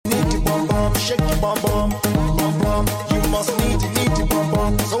shake your bum bum, bum bum. You must need it bum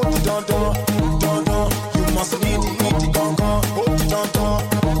bum. So you don't do. You must need it gong gong. Oh you don't do.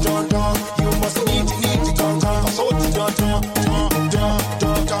 You must need it gong gong. So you don't do.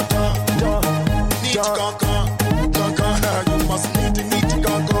 Need gong gong, gong gong. You must need it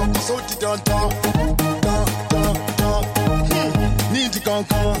gong gong. So you don't do. Need it gong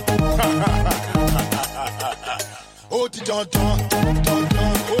gong. Oh you don't do.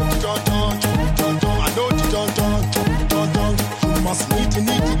 Must need to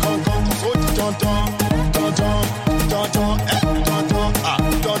come, so you don't,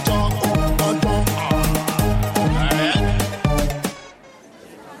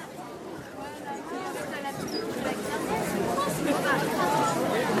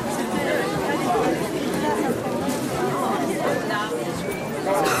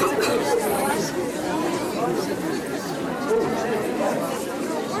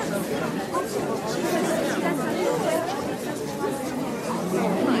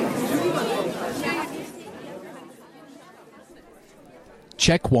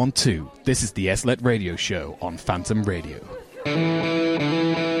 Check 1 2. This is the SLET Radio Show on Phantom Radio.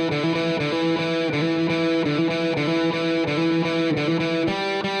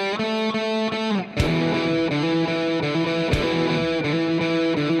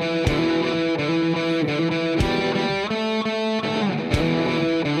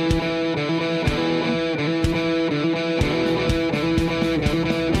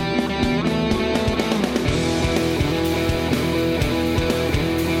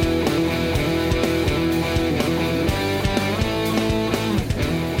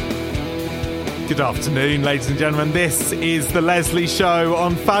 Good afternoon, ladies and gentlemen. This is the Leslie Show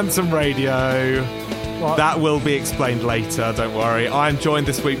on Phantom Radio. What? That will be explained later, don't worry. I'm joined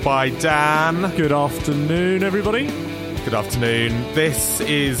this week by Dan. Good afternoon, everybody. Good afternoon. This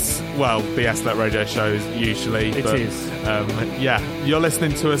is, well, the SLET Radio shows usually. It is. Yeah, you're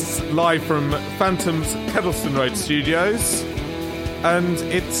listening to us live from Phantom's Kedleston Road Studios. And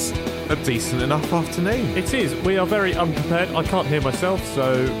it's a decent enough afternoon. It is. We are very unprepared. I can't hear myself,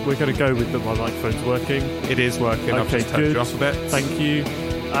 so we're going to go with my microphone's working. It is working. Okay, I've just turned you off a bit. Thank you.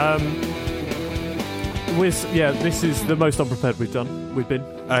 This is the most unprepared we've been.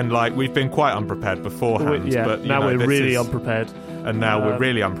 And we've been quite unprepared beforehand. But now we're really unprepared. And now we're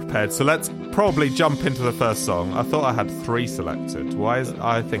really unprepared. So let's probably jump into the first song. I thought I had 3 selected.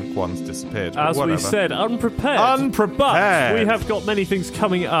 I think one's disappeared. As we said, unprepared. Unprepared. But we have got many things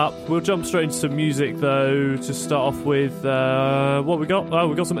coming up. We'll jump straight into some music, though, to start off with. What we got? Oh,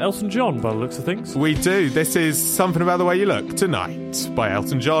 we got some Elton John, by the looks of things. We do. This is Something About the Way You Look Tonight by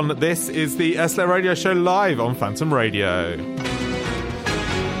Elton John. This is the SLET Radio Show live on Phantom Radio.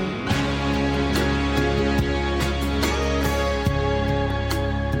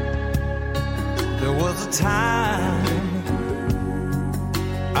 Time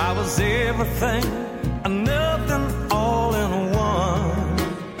I was everything and nothing all in one.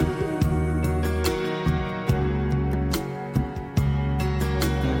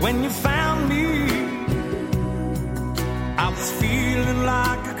 When you found me, I was feeling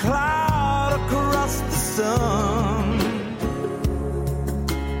like a cloud across the sun.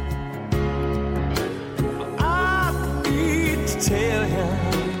 I need to tell you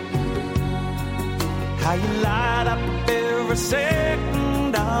how you light up every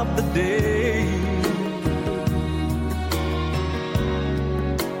second of the day.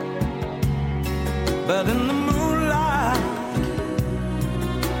 But in the moonlight,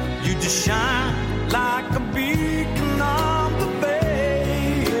 you just shine like a beacon on the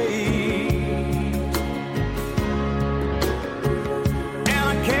bay. And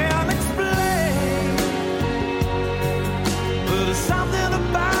I can't explain, but there's something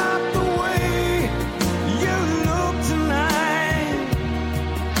about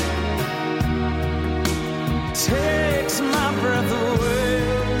takes my breath away.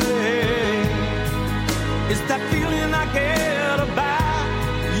 It's that feeling I get about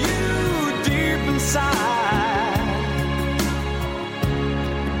you deep inside.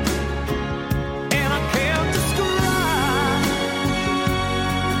 And I can't describe,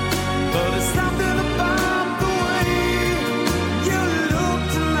 but it's something about the way you look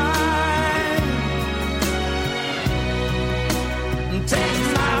tonight. It takes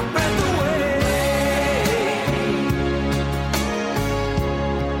my breath away.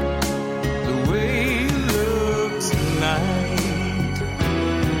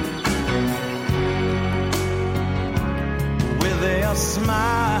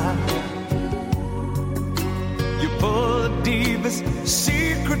 Smile, you pull the deepest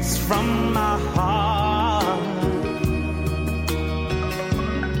secrets from my heart.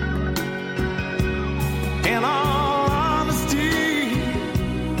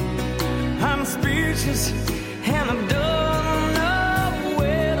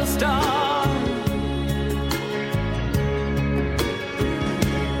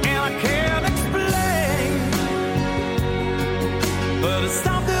 there's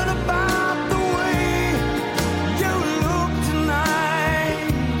something about the way you look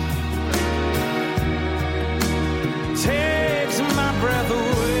tonight. Takes my breath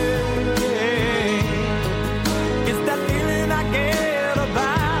away. It's that feeling I get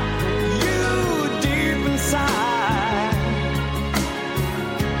about you deep inside.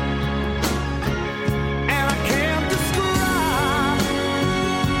 And I can't describe,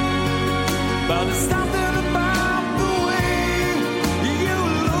 but it's something about the way you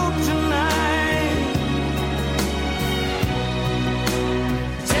look tonight.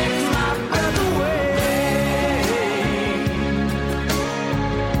 Takes my breath away.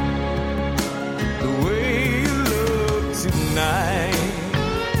 The way you look tonight.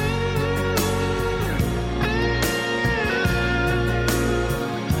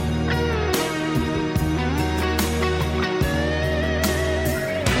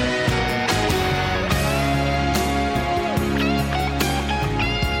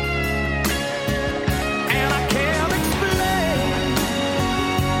 And I can't explain,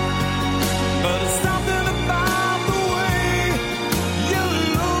 but it's something about the way you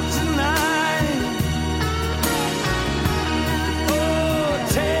look tonight. Oh, it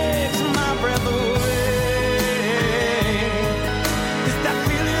takes my breath away. It's that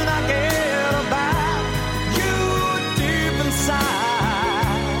feeling I get about you deep inside.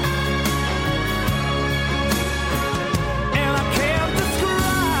 And I can't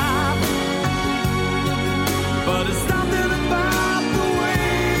describe, but it's something about the way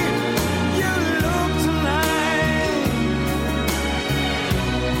you look tonight.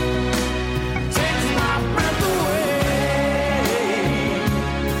 Takes my breath away.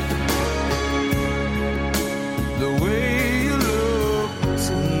 The way you look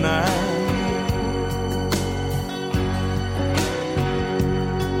tonight.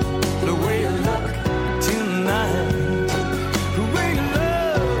 The way you look tonight. The way you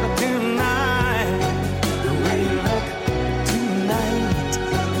look tonight. The way you look tonight.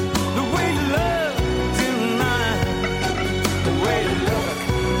 The way you look tonight. The way you look tonight. The way you look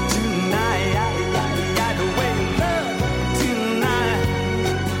tonight. The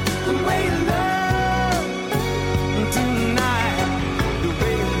way you look tonight. The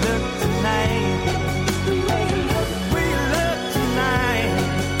way you look tonight. The way you look tonight.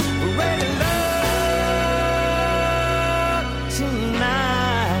 The way you look tonight.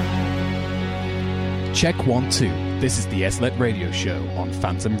 Check 1 2. This is the SLET Radio Show on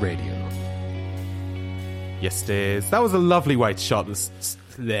Phantom Radio. Yes, it is. That was a lovely way to start this.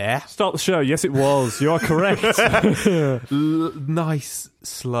 There. Start the show. Yes, it was. You are correct. Nice,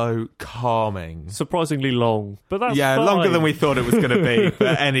 slow, calming. Surprisingly long, but that's fine. Longer than we thought it was going to be.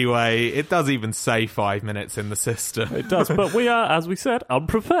 But anyway, it does even say 5 minutes in the system. It does, but we are, as we said,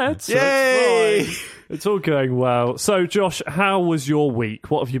 unprepared. So Yay! It's fine. It's all going well. So, Josh, how was your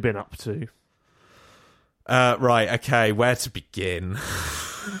week? What have you been up to? Right, okay, where to begin?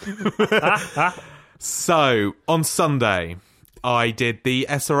 So, on Sunday, I did the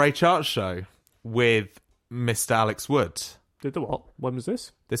SRA chart show with Mr. Alex Wood. Did the what? When was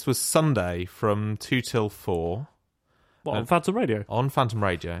this? This was Sunday from 2 till 4. What, on Phantom Radio? On Phantom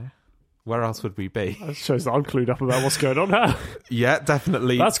Radio. Where else would we be? That shows that I'm clued up about what's going on now. Yeah,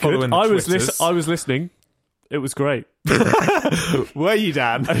 definitely. That's good. following the I was Twitters. listening. It was great. Were you,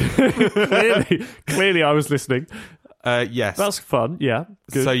 Dan? Clearly, I was listening. Yes. That's fun. Yeah.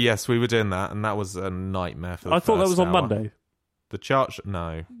 Good. So, yes, we were doing that, and that was a nightmare for the I thought that first was on hour. Monday. The chart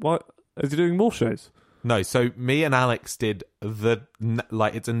no. What? Is he doing more shows? No, so me and Alex did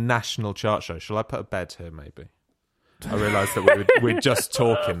it's a national chart show. Shall I put a bed here, maybe? I realised that we're just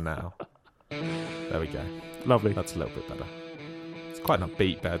talking now. There we go. Lovely. That's a little bit better. It's quite an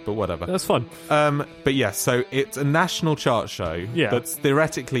upbeat bed, but whatever. That's fun. But yes, so it's a national chart show Yeah. that's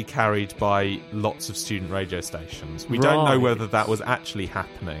theoretically carried by lots of student radio stations. We don't know Right. whether that was actually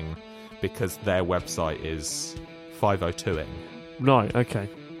happening because their website is 502ing. Right, okay.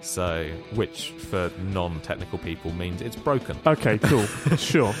 So, which for non-technical people means it's broken. Okay, cool.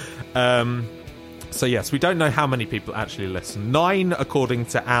 Sure. So yes, we don't know how many people actually listen. 9 according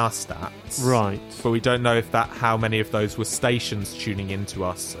to our stats. Right. But we don't know how many of those were stations tuning into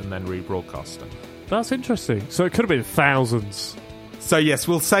us and then rebroadcasting. That's interesting. So it could have been thousands. So yes,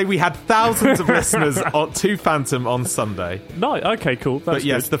 we'll say we had thousands of listeners to Phantom on Sunday. No, okay, cool. That's But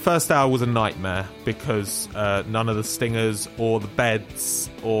yes, good. the first hour was a nightmare because none of the stingers or the beds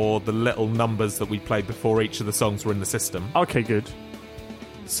or the little numbers that we played before each of the songs were in the system. Okay, good.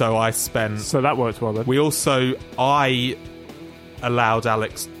 So I spent... So that worked well then. I allowed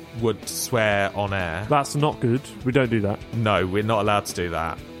Alex Wood to swear on air. That's not good. We don't do that. No, we're not allowed to do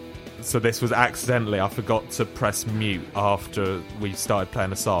that. So this was accidentally, I forgot to press mute after we started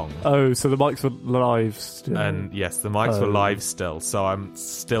playing a song. Oh, so the mics were live still. And yes, the mics were live still, so I'm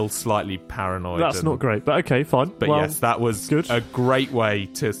still slightly paranoid. That's not great, but okay, fine. But yes, that was good. A great way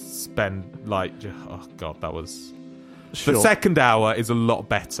to spend, like, oh God, that was... Sure. The second hour is a lot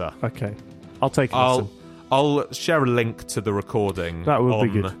better. Okay. I'll take it. I'll share a link to the recording. That would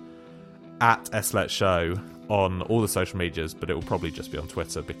be good. At SLET Show on all the social medias, but it will probably just be on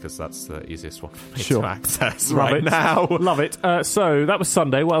Twitter because that's the easiest one for me to access right now. Love it. So that was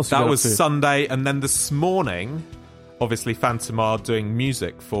Sunday. What else? That was Sunday, and then this morning, obviously, Phantom are doing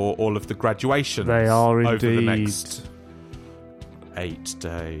music for all of the graduations. They are over indeed. the next 8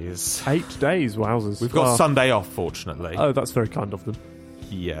 days. 8 days, wowzers. We've got Sunday off, fortunately. Oh, that's very kind of them.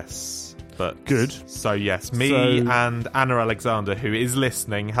 Yes. But good. So yes, me and Anna Alexander, who is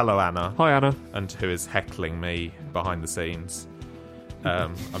listening. Hello, Anna. Hi, Anna. And who is heckling me behind the scenes.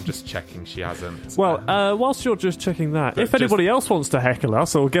 I'm just checking she hasn't. Well, whilst you're just checking that, if anybody else wants to heckle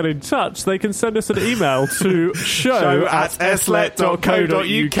us or get in touch, they can send us an email to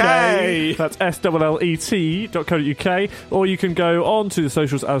show@slet.co.uk. That's SLLET.co.uk. Or you can go on to the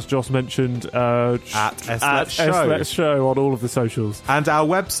socials, as Joss mentioned, at SLET Show on all of the socials. And our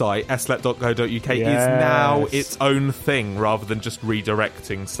website, slet.co.uk, is now its own thing rather than just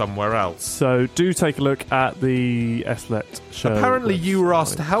redirecting somewhere else. So do take a look at the SLET Show. Apparently you were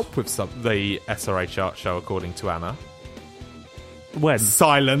asked to help with the SRH Art Show, according to Anna. When?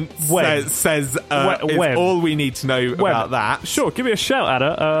 Silence. When? Says when? all we need to know about that. Sure, give me a shout,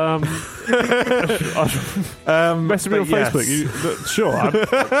 Anna. Message me on Facebook. Sure, I'll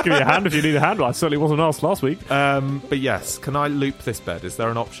give you a hand if you need a hand. I certainly wasn't asked last week. But yes, can I loop this bed? Is there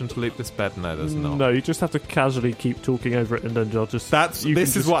an option to loop this bed? No, there's not. No, you just have to casually keep talking over it, and then I'll just...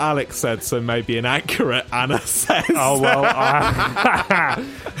 This is what Alex said, so maybe inaccurate, Anna says. Oh, well, I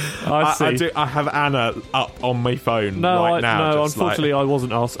see. I have Anna up on my phone right now. No, unfortunately, I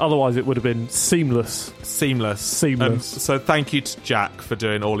wasn't asked. Otherwise, it would have been seamless. So thank you to Jack for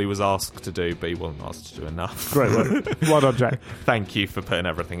doing all he was asked to do, but he wasn't asked to do enough. Great work. Well done, Jack. Thank you for putting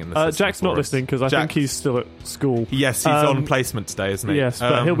everything in the system. Jack's not listening because I think he's still at school. Yes, he's on placement today, isn't he? Yes,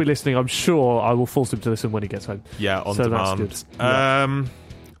 but he'll be listening. I'm sure I will force him to listen when he gets home. Yeah, on so demand. That's good. Yeah.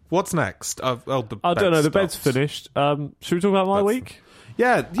 What's next? I don't know. The bed's finished. Should we talk about my week?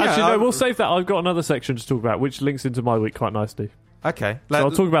 Yeah. Actually, no, we'll save that. I've got another section to talk about, which links into my week quite nicely. Okay. So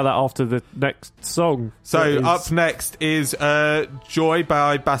I'll talk about that after the next song. So up next is Joy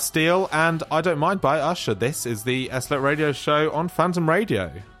by Bastille and I Don't Mind by Usher. This is the SLET Radio Show on Phantom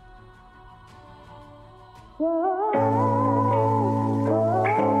Radio.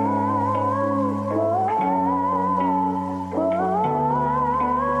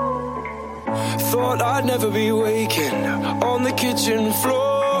 Thought I'd never be waking on the kitchen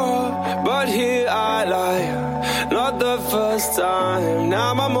floor, but here I lie, not the first time.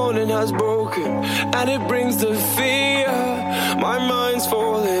 Now my morning has broken, and it brings the fear. My mind's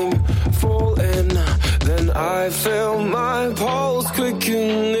falling. Then I feel my pulse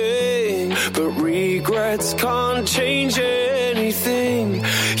quickening, but regrets can't change anything.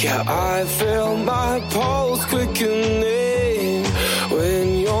 Yeah, I feel my pulse quickening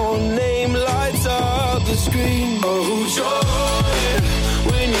when your name lights up the screen. Oh,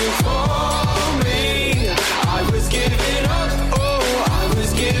 joy, when you call me, I was giving up, oh, I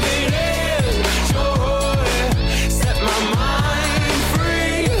was giving in. Joy, set my mind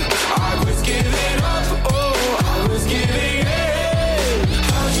free. I was giving up, oh, I was giving in.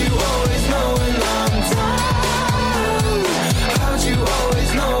 How'd you always know when I'm down? How'd you always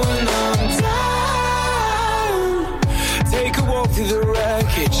know when I'm down? Take a walk through the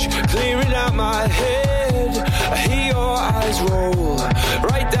wreckage, clearing out my head. I hear your eyes roll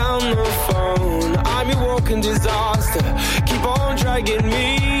right down the phone. I'm your walking disaster, keep on dragging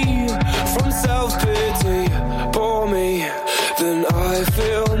me from self-pity. Pour me, then I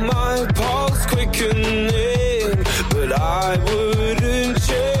feel my pulse quickening, but I wouldn't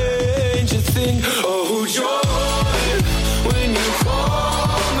change a thing. Oh, joy, when you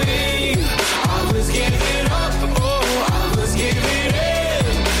call me, I was giving up, oh, I was giving in.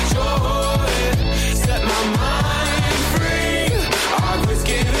 Joy, set my mind free. I was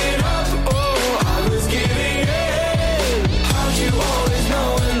giving up, oh, I was giving in. How'd you always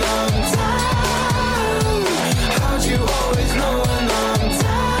know when I'm down? How'd you always know when I'm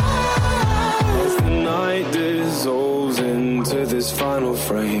down? As the night dissolves into this final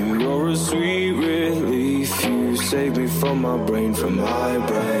frame, you're a sweet relief. You save me from my brain, from my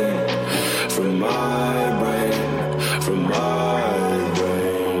brain, from my brain, from my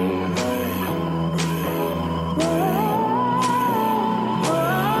brain.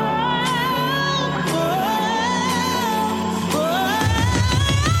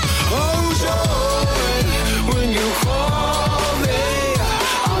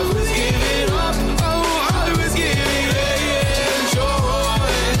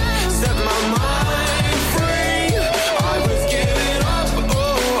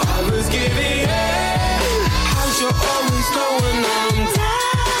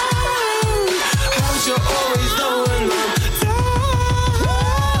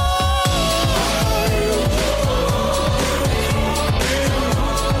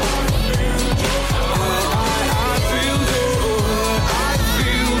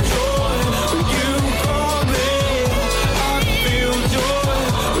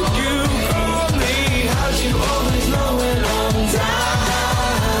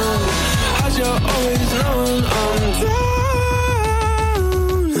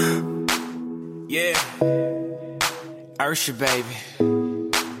 Ursha, baby.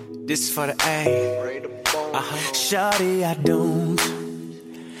 This is for the A. Shawty, I don't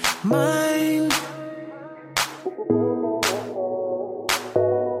mind.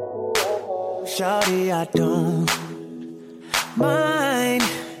 Shawty, I don't mind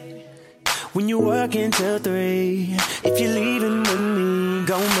when you work until 3. If you're leaving with me,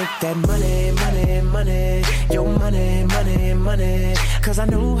 go make that money, money, money. Your money, money, money. Cause I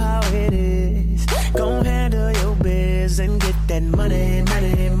know how it is. Gon' handle your biz and get that money,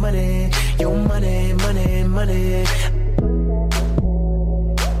 money, money. Your money, money, money.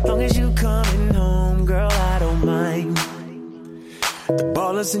 Long as you coming home, girl, I don't mind. The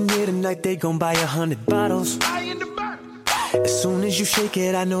ballers in here tonight, they gon' buy 100 bottles. As soon as you shake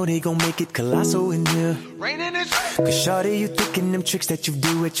it, I know they gon' make it colossal in here. Cause shawty, you thinking them tricks that you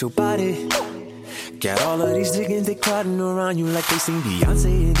do with your body. Got all of these niggas, they crowding around you like they sing Beyonce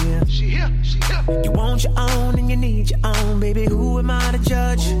in here. She here. You want your own and you need your own, baby. Who am I to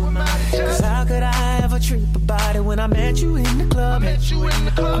judge? Cause how could I ever trip about it when I met you in the club?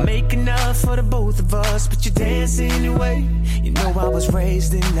 I make enough for the both of us, but you dance anyway. You know I was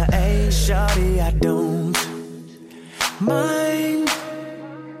raised in the A. Shawty, I don't mind.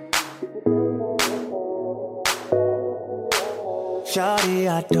 Shawty,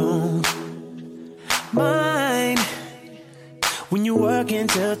 I don't mind when you work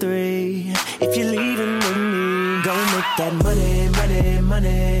until 3. If you're leaving with me, go make that money, money,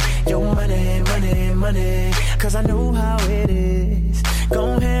 money. Your money, money, money. Cause I know how it is.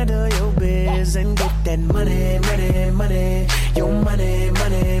 Gon' handle your biz and get that money, money, money. Your money,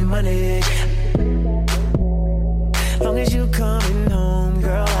 money, money. Long as you coming home,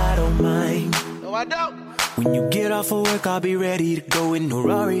 girl, I don't mind. No, I don't. When you get off of work, I'll be ready to go in a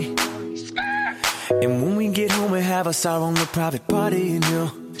Rari. And when we get home, we have us our own little private party in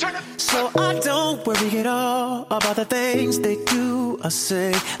here. So I don't worry at all about the things they do or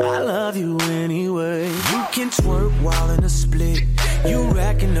say. I love you anyway. You can twerk while in a split. You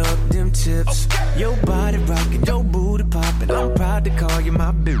racking up them tips. Your body rocking, your booty popping. I'm proud to call you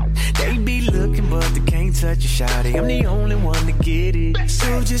my boo. They be looking, but they can't touch you, shawty. I'm the only one to get it.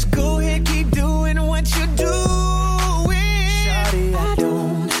 So just go ahead, keep doing what you do. Shawty, I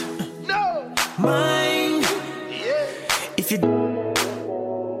don't mind if you.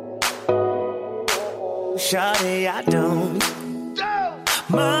 Shawty, I don't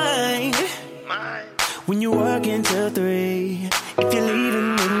mind when you work until 3. If you're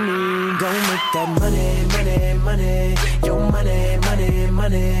leaving with me, go make that money, money, money. Your money, money,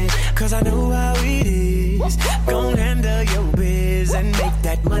 money. Cause I know how it is. Gon' handle your biz and make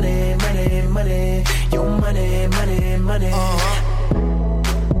that money, money, money. Your money, money, money.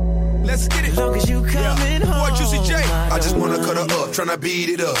 Let's get it. Long as you coming home. Boy, Juicy J. I just wanna cut her up, tryna beat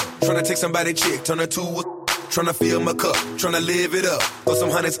it up. Tryna take somebody chick, turn her to a. Tryna fill my cup, tryna live it up. Throw some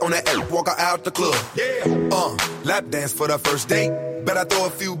hundreds on that app, walk her out the club. Yeah. Lap dance for the first date. Bet I throw a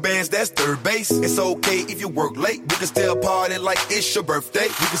few bands, that's third base. It's okay if you work late. We can still party like it's your birthday.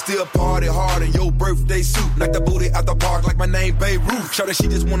 We can still party hard in your birthday suit. Like the booty out the park, like my name Beirut. Shout that she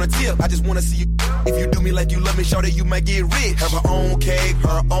just wanna tip, I just wanna see you. If you do me like you love me, shout that you might get rich. Have her own cake,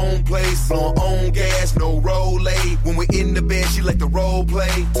 her own place, on own gas, no rollay. When we're in the bed, she like the role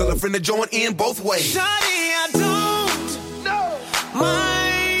play. Tell her friend to join in both ways. Shawty, I don't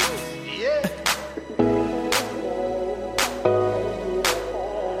mind.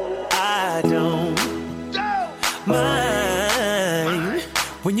 I don't mind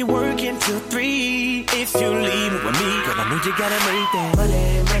when you work until 3. If you leave with me, girl, I know you gotta make that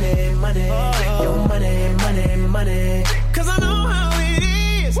money, money, money. Your money, money, money. Cause I know how it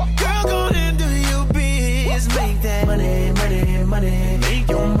is. Girl, go and do your biz. Make that money, money, money. Make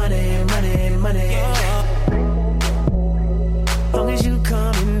your money, money, money. Long as you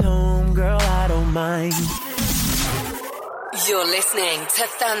coming home, girl, I don't mind. You're listening to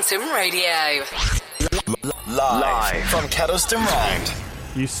Phantom Radio. Live from Kettleston Round.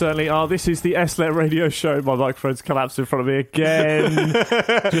 You certainly are. This is the SLET Radio Show. My microphone's collapsed in front of me again.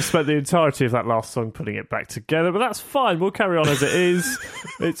 Just spent the entirety of that last song putting it back together, but that's fine. We'll carry on as it is.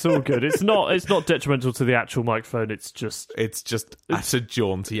 It's all good. It's not detrimental to the actual microphone. It's just at a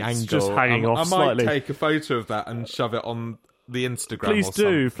jaunty angle. Just hanging off slightly. slightly. I might take a photo of that and shove it on the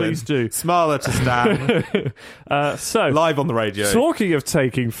Instagram. Please do. Smiler to Stan. So live on the radio. Talking of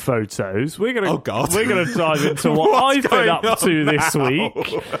taking photos, we're gonna dive into what I've been up to this week.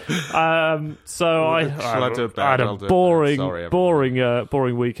 So I had a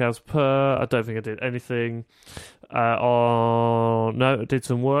boring week as per. I don't think I did anything. I did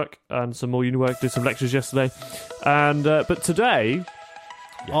some work and some more uni work. Did some lectures yesterday, and but today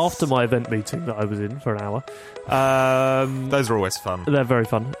after my event meeting that I was in for an hour. Those are always fun. They're very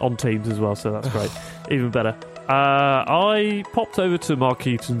fun on Teams as well, so that's great. Even better. I popped over to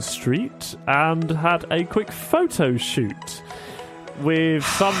Markeaton Street and had a quick photo shoot with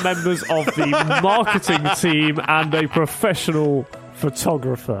some members of the marketing team and a professional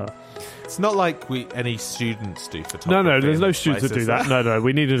photographer. It's not like any students do photography. No, there's no in students that do places. that. No,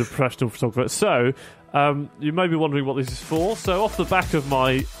 we needed a professional photographer. So, you may be wondering what this is for. So, off the back of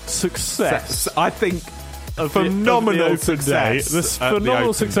my success, I think of phenomenal the open success. day, this at the phenomenal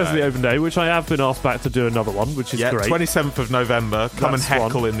open success of day. the open day, which I have been asked back to do another one, which is Yeah, great. 27th of November. Come That's and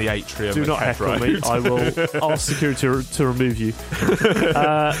heckle one. in the atrium. Do at not Head heckle Road. me. I will ask security to remove you.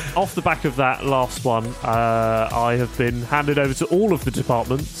 Off the back of that last one, I have been handed over to all of the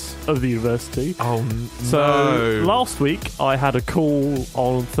departments of the university. Oh, So no. last week I had a call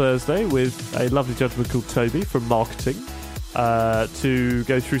on Thursday with a lovely gentleman called Toby from marketing to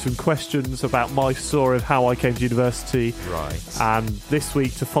go through some questions about my story of how I came to university. Right. And this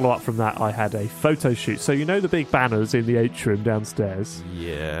week, to follow up from that, I had a photo shoot. So you know the big banners in the atrium downstairs?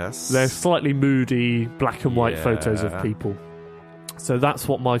 Yes. They're slightly moody black and white Yeah. photos of people. So that's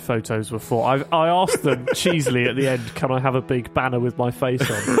what my photos were for. I asked them cheesily at the end, can I have a big banner with my face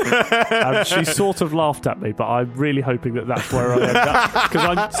on? And she sort of laughed at me, but I'm really hoping that that's where I end up.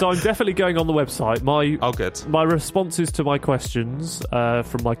 Because I'm definitely going on the website. Good. My responses to my questions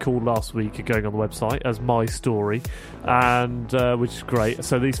from my call last week are going on the website as my story, and which is great.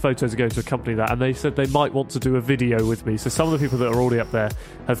 So these photos are going to accompany that, and they said they might want to do a video with me. So some of the people that are already up there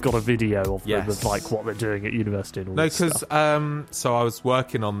have got a video of them of like what they're doing at university and all No, this because stuff. so I was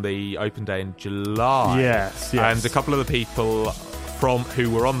working on the open day in July. Yes. And a couple of the people who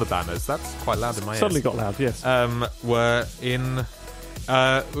were on the banners, that's quite loud in my Suddenly ears, got loud, yes. were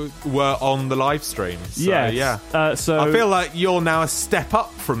on the live stream. So, Yes. yeah. So I feel like you're now a step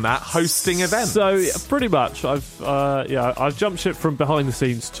up from that, hosting events. So yeah, pretty much, I've jumped ship from behind the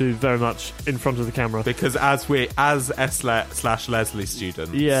scenes to very much in front of the camera. Because as SLET/Leslie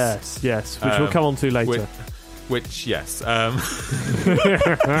students, Yes, which we'll come on to later. Which yes,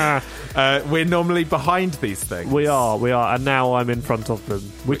 we're normally behind these things. We are, and now I'm in front of them,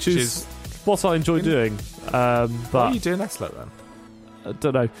 which is what I enjoy doing. But What are you doing SLET then? I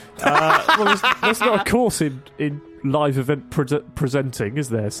don't know. Well, there's not a course in live event presenting, is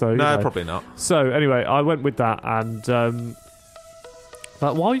there? So No, probably not. So anyway, I went with that, and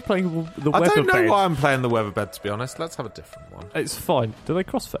but why are you playing the I don't know Weatherbed? why I'm playing the Weatherbed, to be honest. Let's have a different one. It's fine. Do they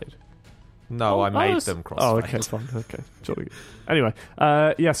crossfade? No, I made them crossfade. Oh, okay, fine. Okay, jolly good. Anyway,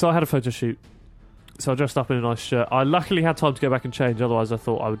 so I had a photo shoot. So I dressed up in a nice shirt. I luckily had time to go back and change. Otherwise, I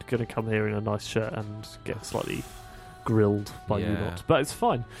thought I was going to come here in a nice shirt and get slightly grilled by you Yeah. lot. But it's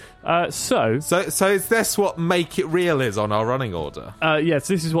fine. So is this what Make It Real is on our running order? yes,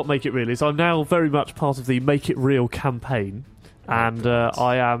 this is what Make It Real is. I'm now very much part of the Make It Real campaign, and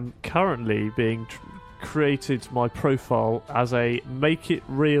I am currently being created my profile as a Make It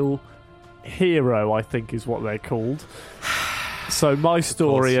Real hero, I think is what they're called. So my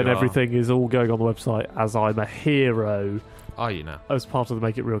story and you are. everything is all going on the website as I'm a hero Are you now? as part of the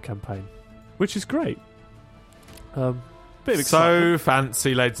Make It Real campaign, which is great. Bit of So excitement.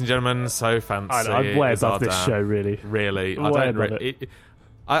 fancy, ladies and gentlemen. So fancy. I know, I'm way is our above this Dan. show, really. Really, I Way don't. above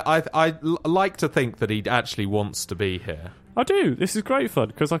I like to think that he actually wants to be here. I do. This is great fun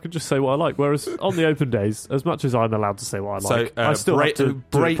because I can just say what I like. Whereas on the open days, as much as I'm allowed to say what I like, I still have to do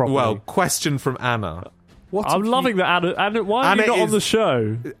it properly. Well, question from Anna. What I'm have loving that, Anna. Why are Anna you not on is- the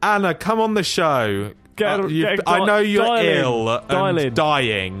show? Anna, come on the show. I know you're dial in. ill Dial in. and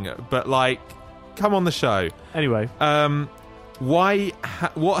dying, but like, come on the show. Anyway,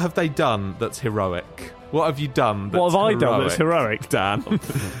 What have they done that's heroic? What have you done that's what have I done that's heroic? Dan?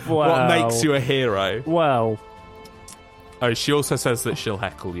 Well, What makes you a hero? Well, Oh, she also says that she'll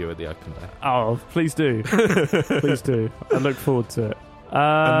heckle you at the open day. oh, please do. Please do. I look forward to it.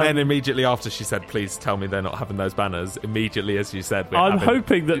 And then immediately after she said, please tell me they're not having those banners, immediately as you said, I'm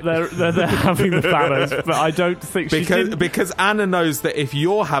hoping that they're having the banners, but I don't think she didn't. because Anna knows that if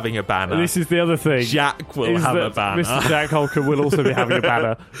you're having a banner, This is the other thing. Jack will is have that a banner. Mr. Jack Holcomb will also be having a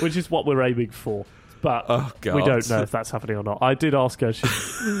banner, which is what we're aiming for. But Oh, God. we don't know if that's happening or not. I did ask her.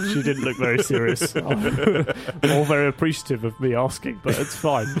 She didn't look very serious or very appreciative of me asking, but it's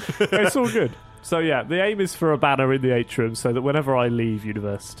fine. It's all good. So yeah, the aim is for a banner in the atrium so that whenever I leave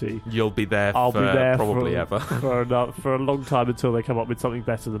university, You'll be there I'll for be there probably for, ever. for a long time until they come up with something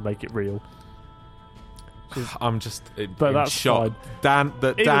better than Make It Real. I'm just But in that's shock. fine. Dan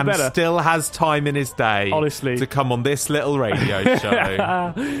Even better. still has time in his day, Honestly. to come on this little radio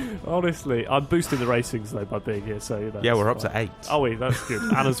show. Honestly, I'm boosting the ratings though by being here. So Yeah, we're up to 8. Oh, wait, that's good.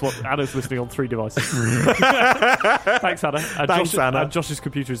 Anna's listening on 3 devices. Thanks, Anna. And Thanks, Anna. And Josh's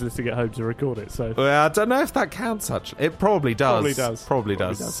computer is listening at home to record it. So Well, I don't know if that counts. Actually, it probably does. Probably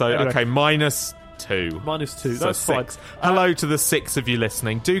does. So Anyway. okay, -2. -2. So That's 6. fine. Hello to the 6 of you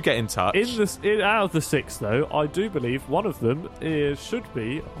listening. Do get in touch. Out of the 6, though, I do believe one of them should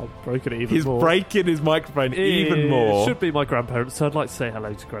be. I've broken it even He's more. breaking his microphone even more. Should be my grandparents. So I'd like to say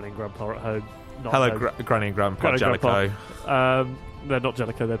hello to Granny and Grandpa at home. Not Hello, at home. Granny and Grandpa Granny and Jellicoe. Grandpa. They're not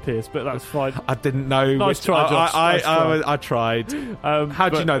Jellicoe, they're Pierce, but that's fine. I didn't know. Nice try, Josh. Nice try. I tried. How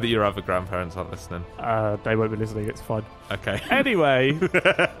do you but- know that your other grandparents aren't listening? They won't be listening, it's fine. Okay. Anyway,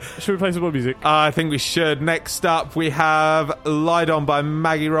 should we play some more music? I think we should. Next up, we have Lied On by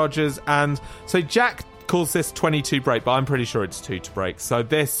Maggie Rogers. And so Jack calls this 22 break, but I'm pretty sure it's 2 to break. So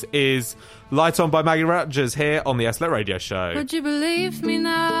this is Light On by Maggie Rogers here on the SLET Radio Show. Would you believe me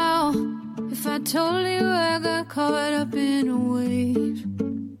now if I told you I got caught up in a wave?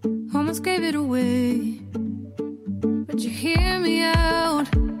 Almost gave it away. Would you hear me out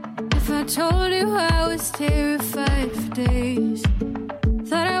if I told you I was terrified for days?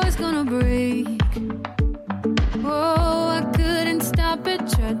 Thought I was gonna break. Oh, I couldn't stop it,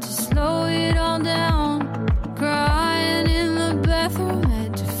 tried to slow it all down. Crying in the bathroom,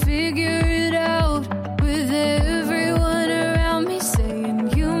 had to figure it out. With everyone around me saying,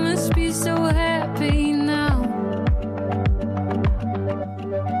 you must be so happy now.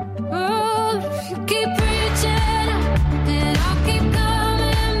 Oh, if you keep reaching out, then I'll keep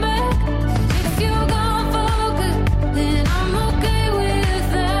coming back. If you're gone for good, then I'm okay with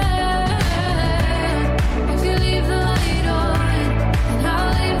that. If you leave the light on, then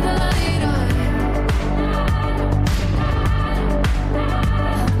I'll leave the light on.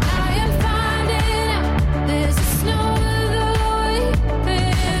 I am finding out there's a snow other way,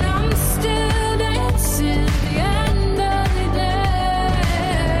 and I'm still dancing at the end of the day.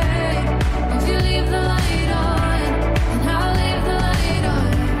 If you leave the light on, then I'll leave the light on.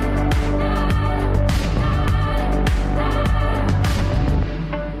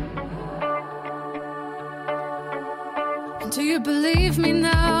 And do you believe me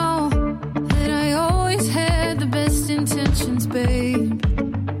now that I always had the best intentions, babe?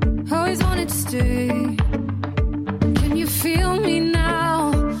 Always wanted to stay. Can you feel me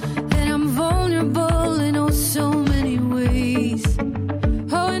now that I'm vulnerable in oh so many ways?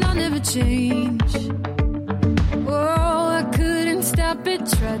 Oh, and I'll never change. Oh, I couldn't stop it,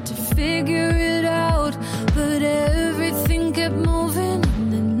 tried to figure it out, but everything kept moving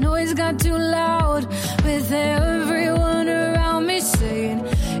and the noise got too loud. With everyone around me saying,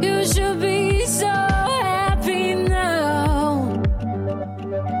 you should be so happy now.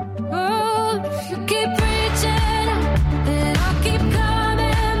 Oh, if you keep reaching out, then I'll keep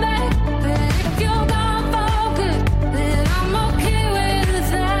coming back. But if you're gone for good, then I'm okay with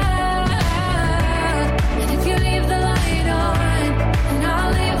that. And if you leave the light on, then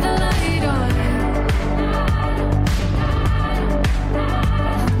I'll leave the light on.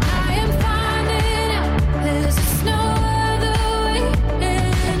 I am finding out there's a snow other way,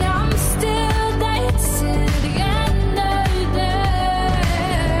 and I'm still dancing at the end of the day.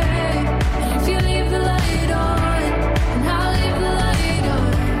 And if you leave the light on,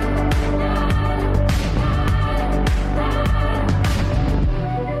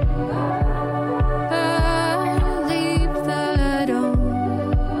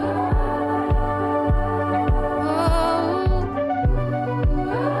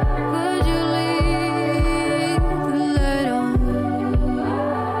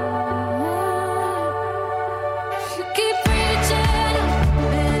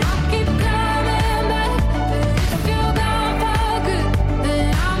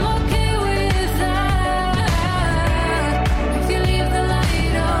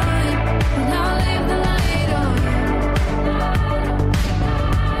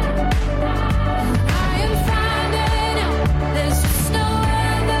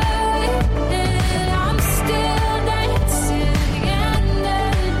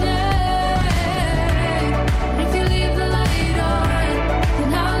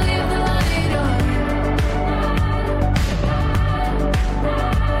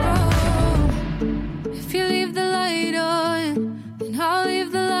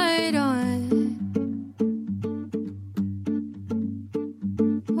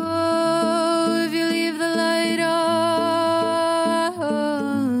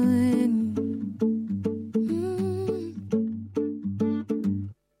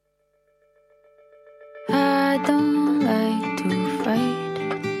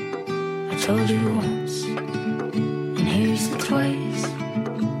 told you once, and here's the twice.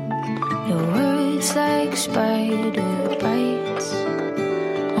 Your words like spider bites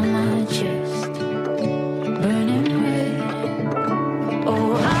on my chest, burning red.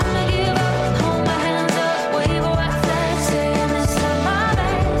 Oh, I'ma give up, hold my hands up, wave a white flag, say I messed up my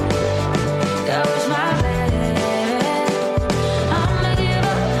bad. That was my bad. I'ma give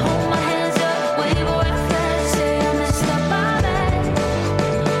up, hold my hands up, wave a white flag, say I messed up my bad.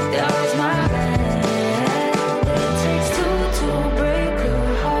 That was my bad. It takes two to break a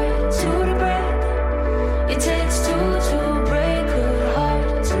heart, two to break. It takes two to break a heart,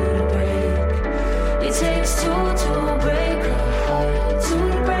 two to break. It takes two to break a heart, two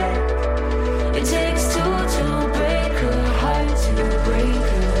to break. It takes two to break a heart, to break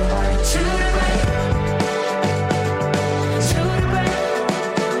a heart, two to break. Two to break.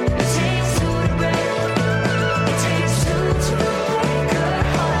 It takes two to break. It takes two to break a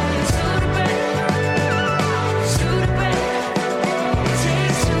heart, two to break. Two to break. It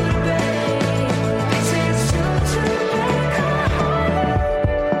takes two to break. It takes two to break a heart.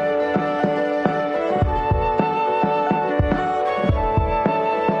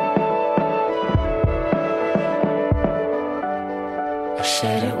 I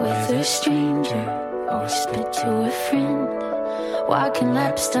shared it with a stranger, or whispered to a friend. Walking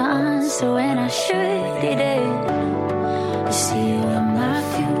laps to answer when I should it end. I see you in my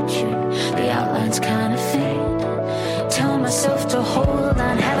future, the outlines kind of fade. Tell myself to hold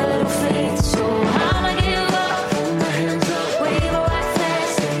on, have a little faith. So I'ma give up, hold my hands up, wave a white flag,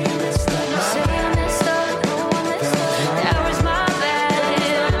 say I messed up. Say I messed up, no I messed up. That was my bad,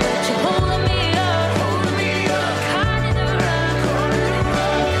 but you're holding me up, caught in the run, caught in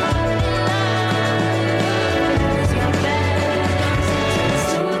line. It's my bad. It takes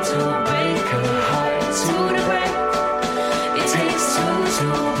two to break a heart, two to break. It takes two to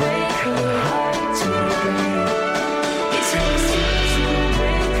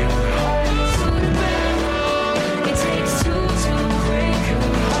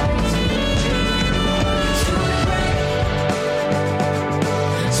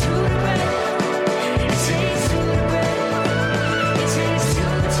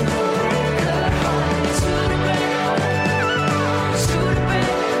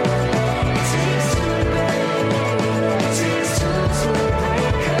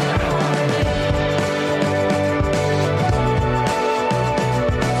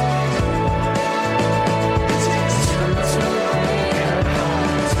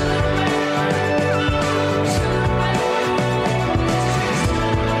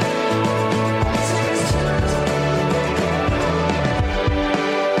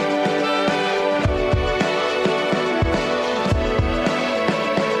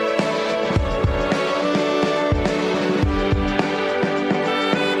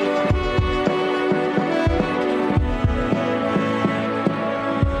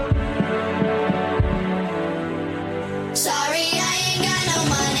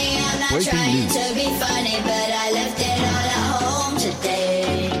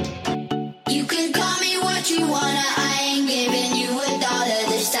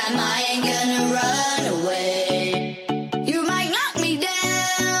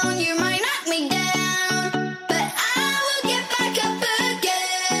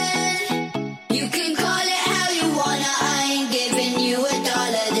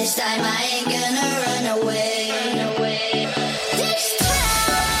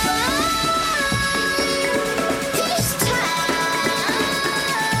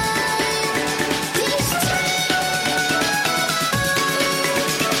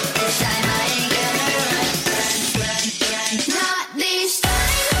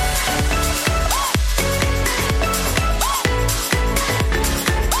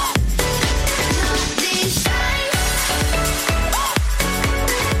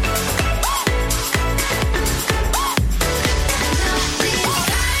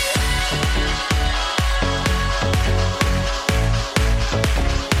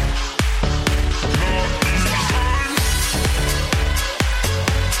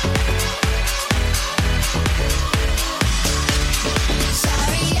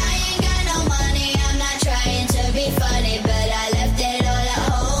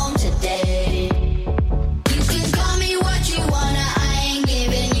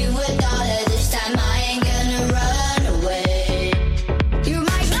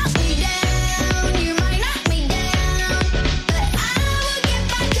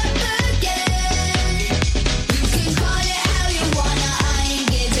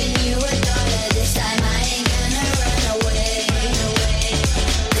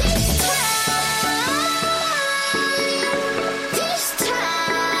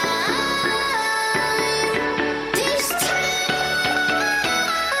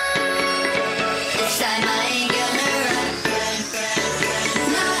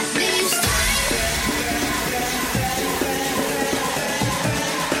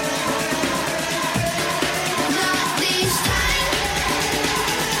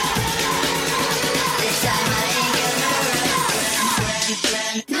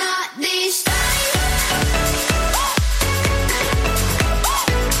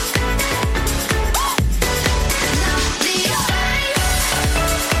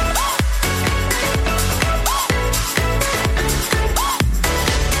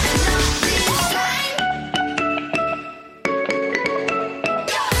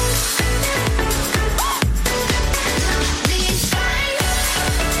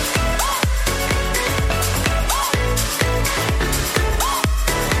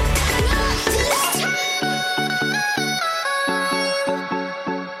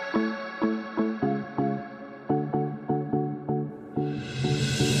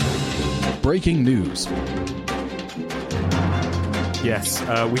breaking news. Yes,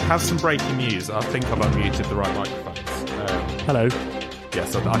 we have some breaking news. I think I've unmuted the right microphones. Hello.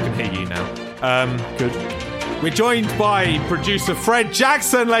 Yes, I can hear you now. Good. We're joined by producer Fred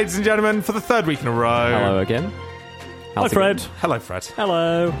Jackson, ladies and gentlemen, for the third week in a row. Hello again. Hi, Fred. Hello, Fred.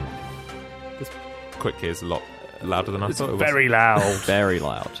 Hello. Quick is a lot louder than I thought it was. Very loud. Very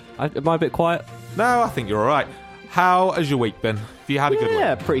loud. Am I a bit quiet? No, I think you're all right. How has your week been? Have you had a good week?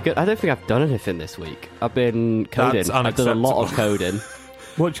 Yeah, pretty good. I don't think I've done anything this week. I've been coding. That's I've done a lot of unacceptable. coding.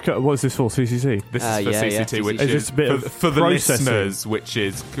 What's this for, CCC? This is for yeah, CCT, yeah. which Is is this a bit of for the processing? listeners, which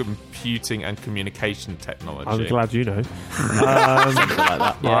is computing and communication technology. I'm glad you know. Something like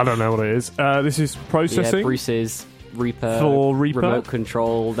that. Yeah. I don't know what it is. This is processing. Yeah, Bruce's Reaper, For Reaper? remote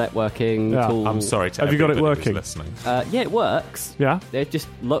control, networking Yeah. tool. I'm sorry to Have you got it everybody who's working? listening. Yeah, it works. Yeah? It just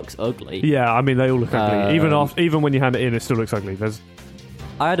looks ugly. Yeah, I mean, they all look ugly. Um, Even when you hand it in, it still looks ugly.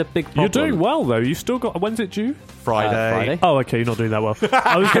 I had a big problem. You're doing well, though. You've still got... When's it due? Friday. Oh, okay, you're not doing that well.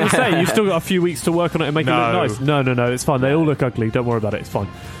 I was going to say, you've still got a few weeks to work on it and make it No. look nice. No, it's fine. They all look ugly. Don't worry about it. It's fine.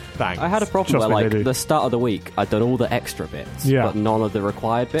 Thanks. I had a problem Trust where, me, they do. the start of the week, I'd done all the extra bits, Yeah. but none of the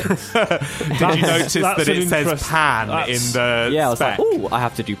required bits. Did you notice that's that an it says interest- pan that's- in the Yeah, I was spec? like, oh, I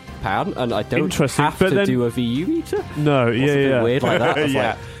have to do pan, and I don't Interesting, have but to then- do a VU meter. No, It's a bit yeah. weird like that. I was Yeah.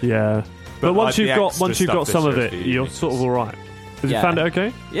 like, Yeah. But But, once like, you've the got extra some stuff of is it, just you're unique. sort of all right. Have you Yeah. found it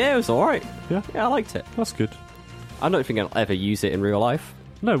okay? yeah, it was all right. Yeah. Yeah, I liked it. That's good. I don't think I'll ever use it in real life.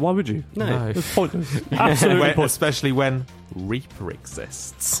 No, why would you? No. It's pointless. Absolutely When- pointless. especially when Reaper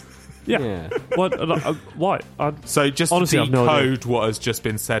exists. Yeah. Yeah. Why? So just Honestly, to I've no idea. decode what has just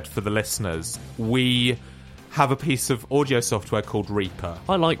been said for the listeners, we have a piece of audio software called Reaper.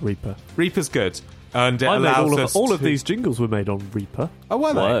 I like Reaper. Reaper's good, and it I made allows us all of to- these jingles were made on Reaper. Oh,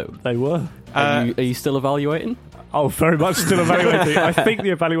 were they? Whoa. They were. Are you still evaluating? Oh, very much still evaluating. I think the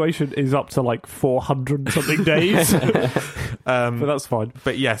evaluation is up to like 400 something days. But that's fine.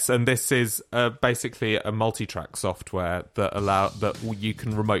 But yes, and this is basically a multi-track software that you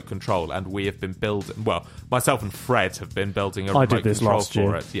can remote control, and we have been building. Well, myself and Fred have been building a I remote did this control last for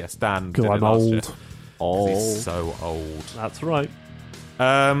year. it. Yes, Dan Because did it I'm last year. old. 'Cause Oh, He's so old. That's right.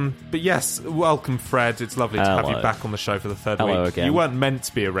 But yes, welcome, Fred. It's lovely to have you Hello. back on the show for the third Hello week. again. You weren't meant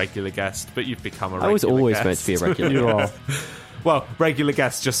to be a regular guest, but you've become a regular I was always guest. meant to be a regular. You are. Well, regular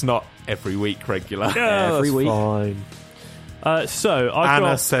guest, just not every week regular. Yeah, Every that's week. Fine. So I've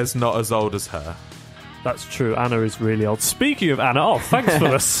Anna got. says not as old as her. That's true. Anna is really old. Speaking of Anna, thanks for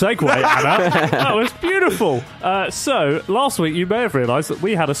the segue, Anna. That was beautiful. So last week, you may have realised that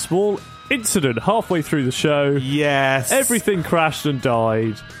we had a small incident halfway through the show. Yes. Everything crashed and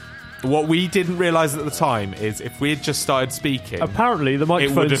died. What we didn't realise at the time is if we had just started speaking, Apparently, the would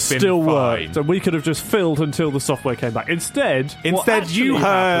microphone have been still fine. worked, and we could have just filled until the software came back. Instead what you actually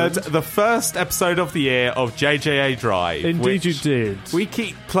heard happened- the first episode of the year of JJA Drive. Indeed, which you did. We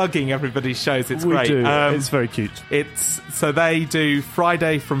keep plugging everybody's shows. It's We great. do. It's very cute. It's so they do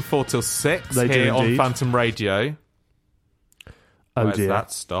Friday from 4 till 6 They do here on indeed. Phantom Radio. Oh Where's dear,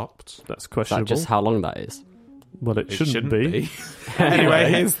 that stopped? that's is that questionable. just how long that is? Well, it It shouldn't be. Anyway,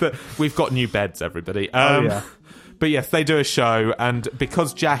 here's the. We've got new beds, everybody. Yeah. But yes, they do a show, and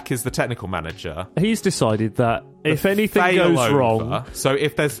because Jack is the technical manager, He's decided that if the anything goes failover- wrong, so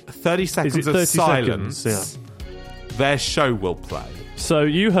if there's 30 seconds it of 30 silence, seconds? their show will play. so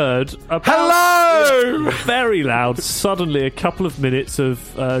you heard about Hello! very loud. Suddenly, a couple of minutes of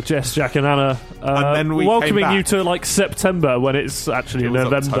Jess, Jack, and Anna And then we welcoming came you back. to like September when it's actually It was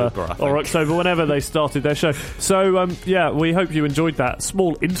November October, I think. or October, whenever they started their show. So yeah, we hope you enjoyed that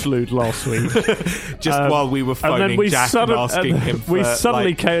small interlude last week. Just while we were And phoning then we Jack and asking him for, we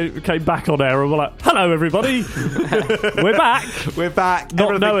suddenly came back on air and we're like, "Hello, everybody, we're back." we're back. Not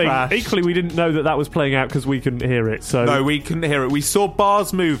Everything knowing, crashed. equally, we didn't know that was playing out because we couldn't hear it. So No, we couldn't hear it. We saw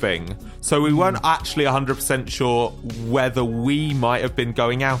bars moving, so we weren't actually 100% sure whether we might have been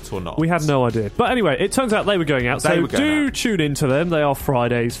going out or not. we had no idea. But anyway, it turns out they were going out. They So were going do out. tune into them. They are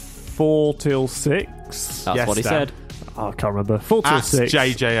Fridays 4 till 6. That's Yes, what he Dan. said. Oh, I can't remember. 4 till At 6.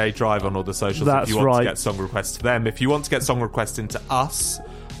 JJA Drive on all the socials That's if you want right. to get song requests to them. If you want to get song requests into us,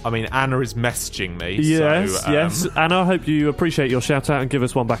 I mean, Anna is messaging me. Yes, so, yes. And I hope you appreciate your shout out and give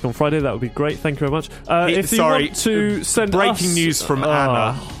us one back on Friday. That would be great. Thank you very much. If you want to send breaking us- news from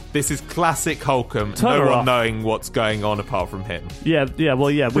Anna. This is classic Holcomb. Turn No her one off. knowing what's going on apart from him. Yeah.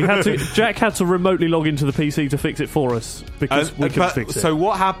 We had to. Jack had to remotely log into the PC to fix it for us because we couldn't fix it. So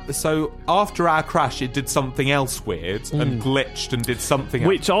what happened? So after our crash, it did something else weird and glitched and did something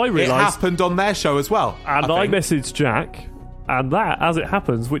Which else. I realised- it happened on their show as well. And I think. messaged Jack, And that, as it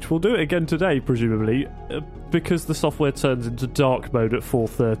happens, which we'll do it again today, presumably, because the software turns into dark mode at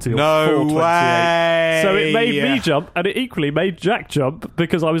 4:30 or No 4:28. way! So it made me jump, and it equally made Jack jump,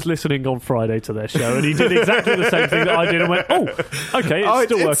 because I was listening on Friday to their show, and he did exactly the same thing that I did, and went, oh, okay, it's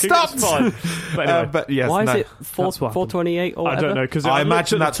still working, stopped. it's fine. But anyway, but yes, Why no. is it 4:28 or I whatever? don't know, because I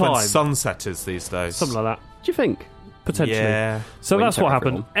imagine at that's the time, when sunset is these days. something like that. Do you think? Potentially. Yeah. So Well, that's you what tell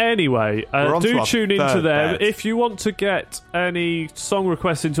happened. everyone. Anyway, We're on to do our tune into third them. bed. If you want to get any song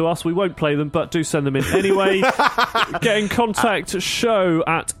requests into us, we won't play them, but do send them in anyway. Get in contact, show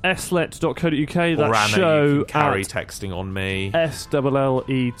at slet.co.uk. Or That's Anna, show you can carry at texting on me.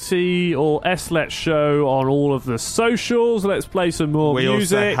 SLLET or SLET show on all of the socials. Let's play some more We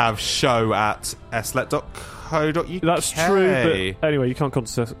music. also have show at slet.co.uk. That's true, but anyway, you can't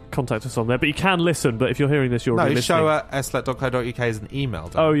contact us on there, but you can listen. But if you're hearing this, you're already No, listening. show at slet.co.uk is an email.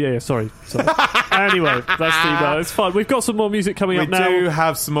 Oh yeah, sorry. Anyway, that's the email. It's fine. We've got some more music coming We up now. do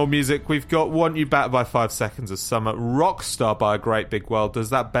have some more music. We've got Want You Back by 5 Seconds of Summer, Rockstar by A Great Big World, Does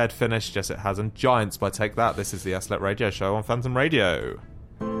That Bed Finish? Yes, it has, and Giants by Take That. This is the SLET Radio Show on Phantom Radio.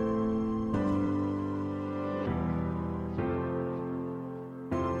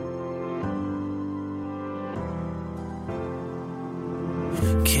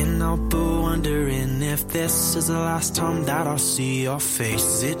 Can't help but wondering if this is the last time that I'll see your face.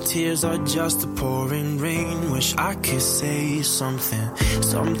 Is it tears or just the pouring rain? Wish I could say something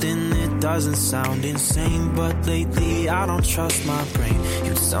that doesn't sound insane, but lately I don't trust my brain.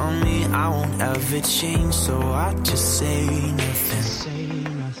 You tell me I won't ever change, so I just say nothing.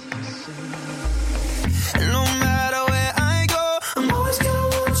 No matter where I go, I'm always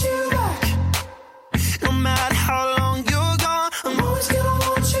gonna want you back. No matter how long you're gone, I'm always gonna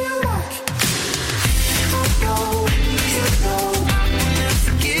want you back. I know, you know, I'll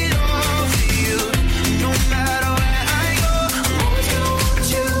never get over you. No matter where I go, I'm always gonna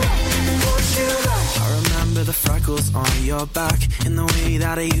want you back. I remember the freckles on your back and the way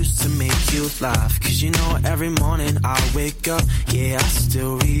that I used to make you laugh. Cause you know every morning I wake up, yeah, I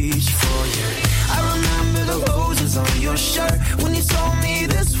still reach for you. I remember the roses on your shirt when you told me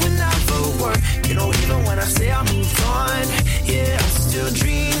this would never work. You know, even when I say I moved on, yeah, I still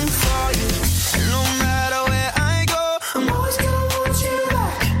dream for you. And no matter where I go, I'm always gonna want you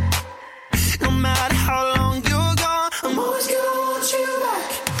back. No matter how long you're gone, I'm always gonna want you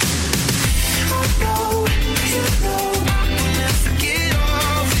back. I know, you know, I'll never get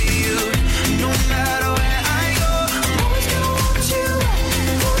over you. No matter where I go, I'm always gonna want you back,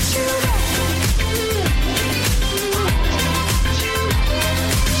 want you back.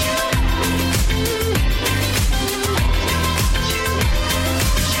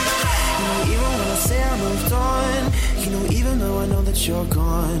 You're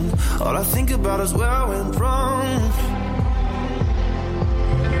gone. All I think about is where I went wrong.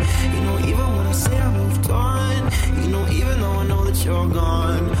 You know, even when I say I moved on, you know, even though I know that you're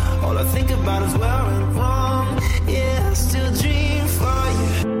gone, all I think about is where I went wrong. Yeah, I still dream for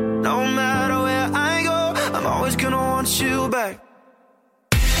you. No matter where I go, I'm always gonna want you back.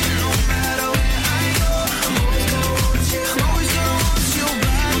 No matter where I go, I'm always gonna want you. I'm always gonna want you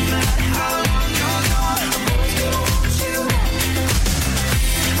back. No matter how long you're gone, I'm always gonna want you back.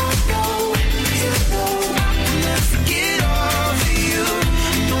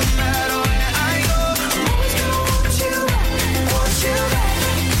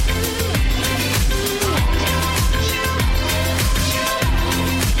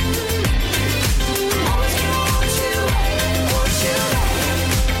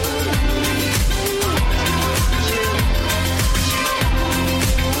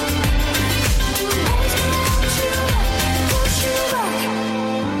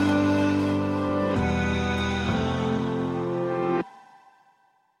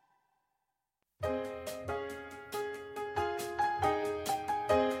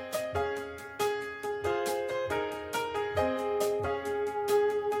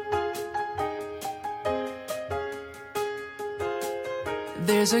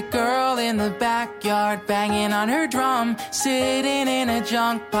 There's a girl in the backyard banging on her drum, sitting in a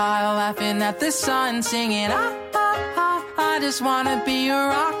junk pile, laughing at the sun, singing, I just wanna be a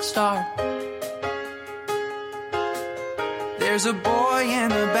rock star. There's a boy in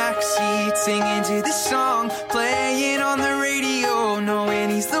the backseat singing to this song, playing on the radio, knowing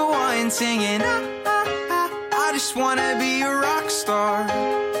he's the one singing, I just wanna be a rock star.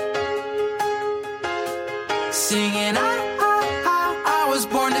 Singing, I was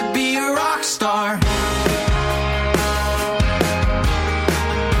born to be a rock star.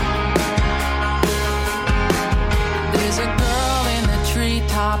 There's a girl in the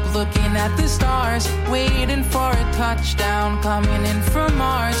treetop looking looking at the stars, waiting for a touchdown, coming in from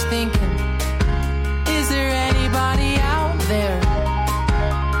Mars, thinking, is there anybody out there?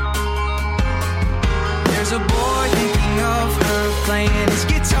 There's a boy thinking of her, playing his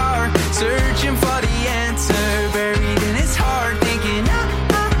guitar, searching for the answer, buried in his heart, thinking,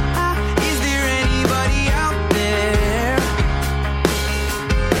 is there anybody out there?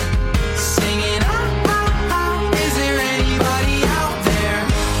 Singing, is there anybody out there?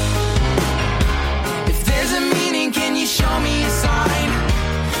 If there's a meaning, can you show me a sign?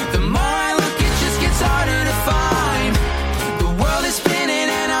 The more I look, it just gets harder to find. The world is spinning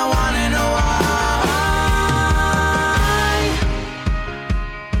and I wanna know why.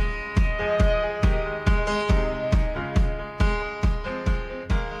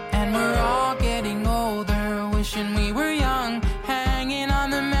 And we're all getting older, wishing we were young, hanging on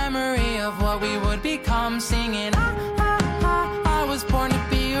the memory of what we would become, singing, I was born to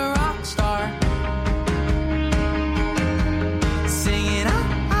be a rock star. Singing,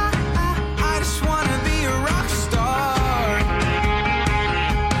 I just wanna be a rock star.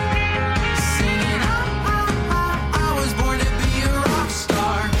 Singing, I was born to be a rock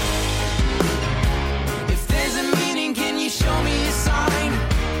star. If there's a meaning, can you show me a sign?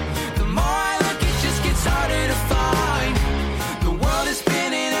 The more I look, it just gets harder to find. The world is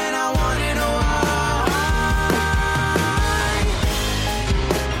spinning and I wanna know why.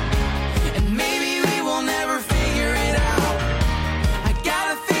 And maybe we will never figure it out. I got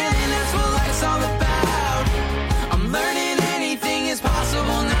a feeling that's what life's all about. I'm learning anything is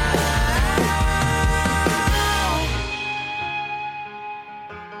possible now.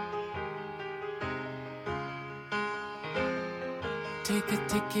 Take a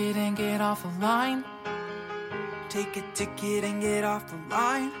ticket and get off the line. Take a ticket and get off the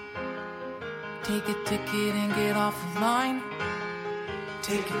line. Take a ticket and get off the line.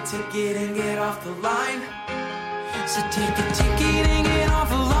 Take a ticket and get off the line. So take a ticket and get off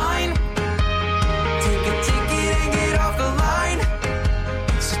the line. Take a ticket and get off the line.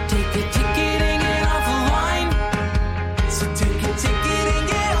 So take a ticket and get off the line. So take a ticket and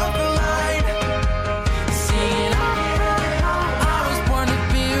get off the line. Singing, I was born to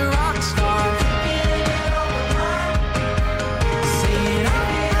be a rock star. Singing,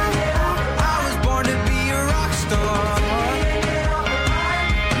 I was born to be a rock star.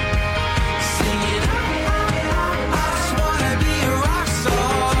 Singing, I just wanna be a rock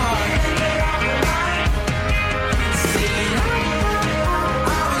star. Singing,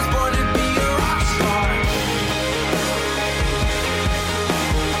 I was born to be a rock star.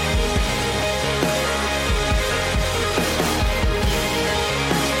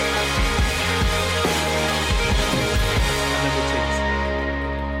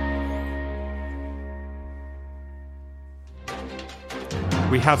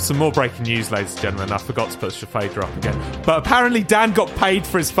 We have some more breaking news, ladies and gentlemen. I forgot to put Shafader up again. But apparently Dan got paid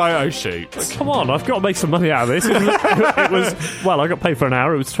for his photo shoot. Come on, I've got to make some money out of this. It was, well, I got paid for an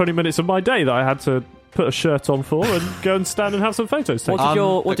hour. It was 20 minutes of my day that I had to put a shirt on for and go and stand and have some photos taken.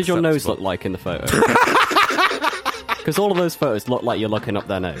 What did your nose look like in the photo? Because all of those photos look like you're looking up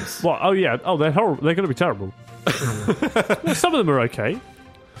their nose. What? Oh, yeah. Oh, they're horrible. They're going to be terrible. Well, some of them are okay.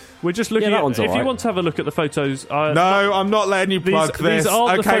 We're just looking Yeah, that at... one's If all you right. want to have a look at the photos... No, I'm not letting you plug these this.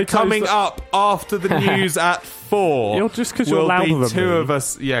 aren't the Okay, photos coming that- up after the news at 4. You're just 'cause you're will louder be than two me. of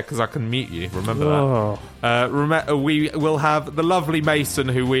us. Yeah, because I can mute you. Remember Oh. that. We will have the lovely Mason,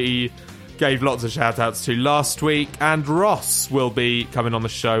 who we gave lots of shout-outs to last week, and Ross will be coming on the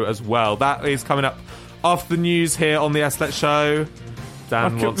show as well. That is coming up after the news here on the SLET Show.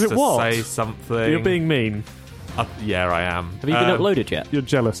 Dan wants to what? say something. You're being mean. Yeah, I am. Have you been uploaded yet? You're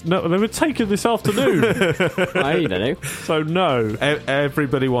jealous. No, they were taken this afternoon. I don't know. So no.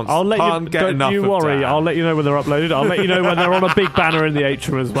 Everybody wants. I'll let can't you. get Don't enough you of worry. Dan. I'll let you know when they're uploaded. I'll let you know when they're on a big banner in the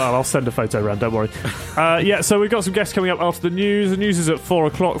atrium as well. I'll send a photo around. Don't worry. Yeah. So we've got some guests coming up after the news. The news is at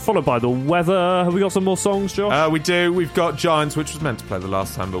 4:00, followed by the weather. Have we got some more songs, Josh? We do. We've got Giants, which was meant to play the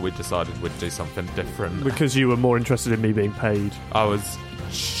last time, but we decided we'd do something different. Because you were more interested in me being paid. I was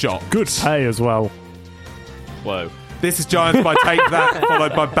shocked. Good pay as well. Whoa. This is Giants by Take That,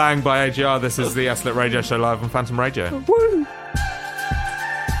 followed by Bang by AGR. This is the SLET Radio Show live on Phantom Radio. Woo!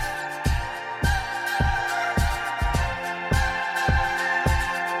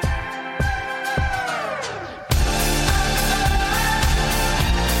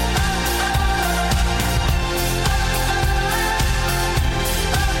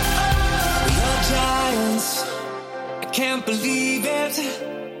 We are giants, I can't believe it.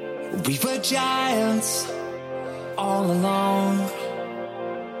 We were giants all along.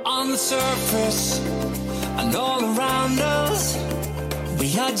 On the surface and all around us, We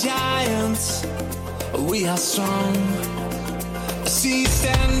are giants, we are strong. I see you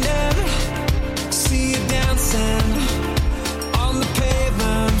standing, see you dancing on the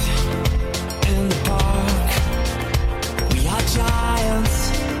pavement in the park. We are giants,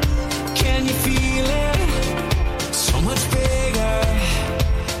 can you feel it? So much bigger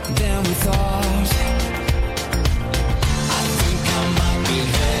than we thought. I think I might be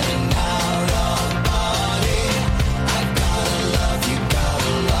heading out of body. I gotta love you,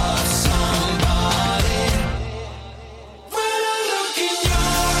 gotta love somebody. When I look in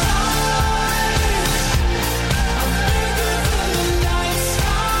your eyes, I'm bigger than the night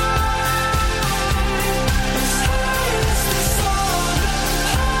sky. As high as the sun,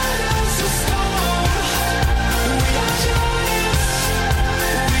 hard as a stone. We are giants,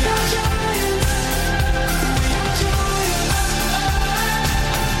 we are giants, we are giants.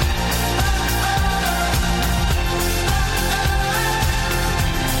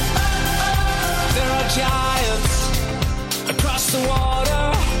 There are giants across the water.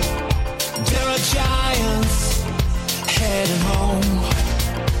 There are giants heading home.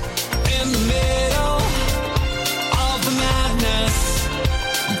 In the middle of the madness,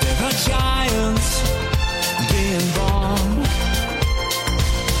 there are giants being born.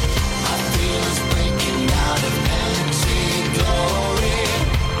 My feelings breaking out of empty glory.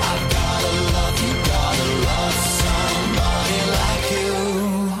 I gotta love you, gotta love somebody like you.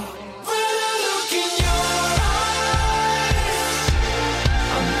 When I look in your eyes,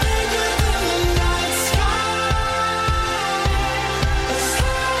 I'm bigger than the night sky. As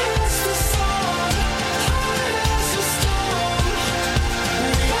high as the sun, hard as a stone.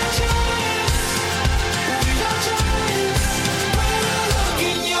 We are giants, we are giants. When I look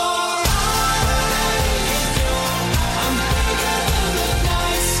in your eyes, I'm bigger than the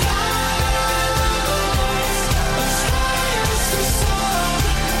night sky. As high as the sun,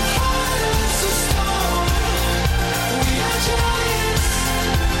 hard as a stone. We are giants,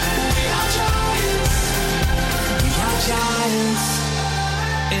 we are giants. We are giants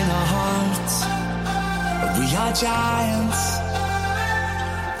in our hearts. We are giants,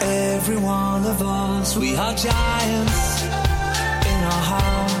 every one of us. We are giants in our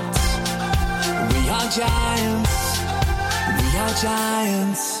hearts. We are giants, we are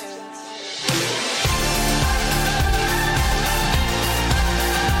giants.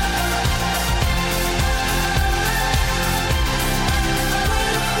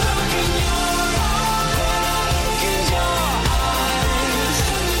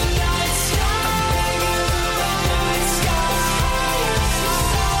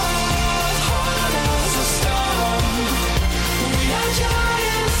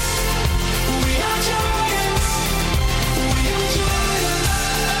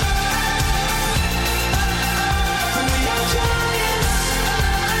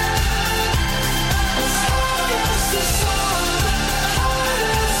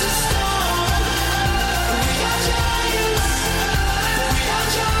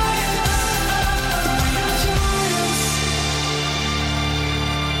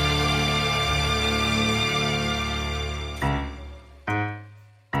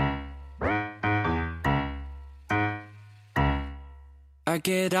 I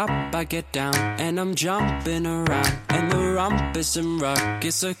get up, I get down, and I'm jumping around. And the rumpus and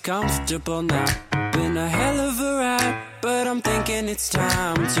ruckus so comfortable now. Been a hell of a ride, but I'm thinking it's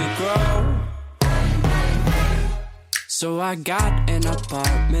time to grow. So I got an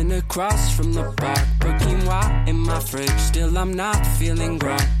apartment across from the park. Put quinoa in my fridge, still I'm not feeling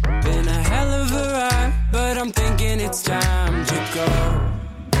grown. Been a hell of a ride, but I'm thinking it's time to go.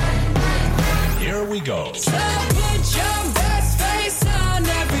 Here we go. So put your best face on,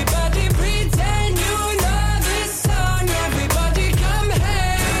 everybody pretend you know this song. Everybody come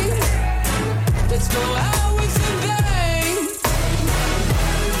hang, let's go out with a bang.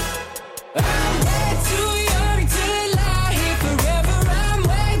 I'm way too young to lie here forever. I'm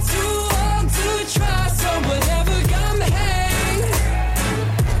way too old to try, so whatever, come hang,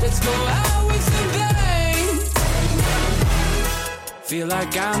 let's go out with a bang. Feel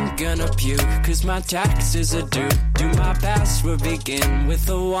like I'm gonna puke, cause my taxes are due. Do my password begin with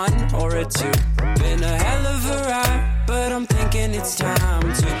a 1 or a 2? Been a hell of a ride, but I'm thinking it's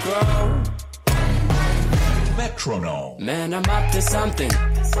time to grow. Metronome. Man, I'm up to something.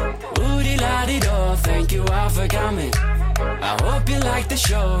 Ooh-dee-la-dee-do, thank you all for coming. I hope you like the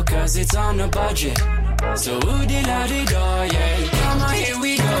show, cause it's on a budget. So ooh-dee-la-dee-do, yeah. Come on, here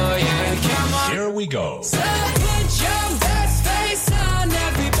we go, yeah. Come on. Here we go. So put your best face on,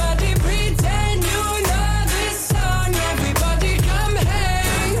 everybody pretend you know this song. Everybody come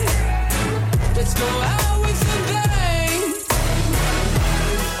hang, let's go out with a bang.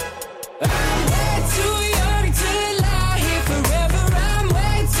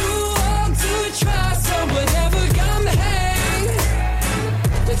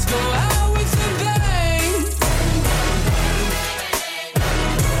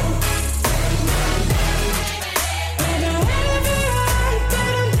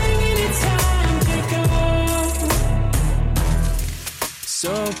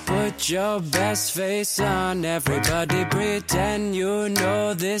 Put your best face on, everybody pretend you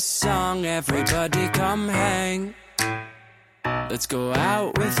know this song. Everybody come hang. Let's go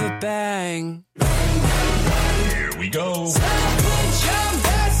out with a bang. Here we go. So put your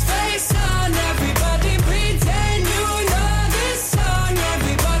best face on, everybody pretend you know this song.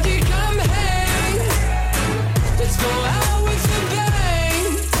 Everybody come hang. Let's go out with a bang.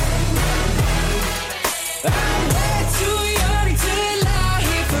 I'm way too young to lie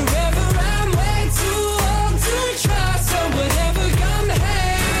here forever. I'm way too old to try, so whatever, come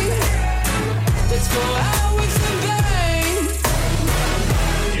hang. Let's go out with a bang.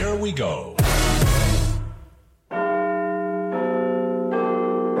 Here we go.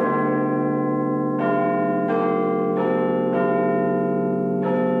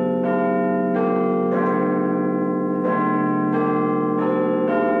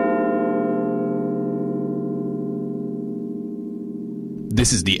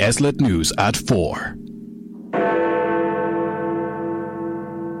 This is the SLET News at 4.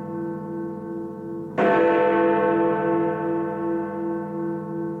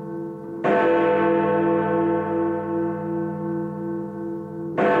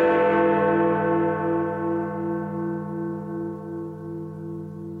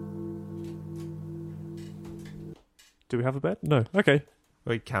 Do we have a bed? No. Okay.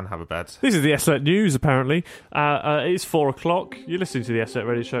 We can have a bed. This is the SLET News, apparently. It's 4 o'clock. You're listening to the SLET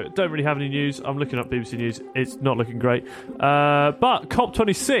Radio Show. Don't really have any news. I'm looking up BBC News. It's not looking great. But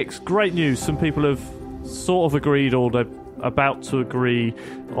COP26, great news. Some people have sort of agreed, or they're about to agree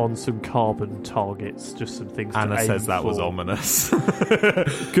on some carbon targets. Just some things Anna to aim says that for. was ominous.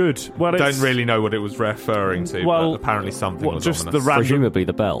 Good. Well, Don't really know what it was referring to, but apparently something was just ominous. the random, Presumably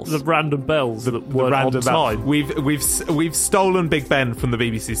the bells. the random bells that the weren't on random time. We've stolen Big Ben from the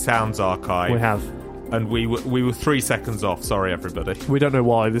BBC Sounds archive. We have. And we were 3 seconds off. Sorry, everybody. We don't know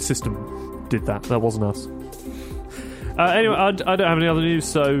why. The system did that. That wasn't us. Anyway, I don't have any other news,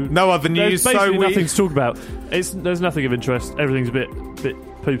 so... No other news, There's basically so nothing to talk about. There's nothing of interest. Everything's a bit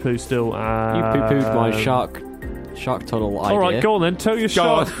poo-poo still. You poo-pooed my shark tunnel idea. All right, go on then. Tell your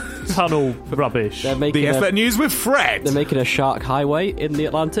shark tunnel rubbish. They're making the SLET News with Fred! They're making a shark highway in the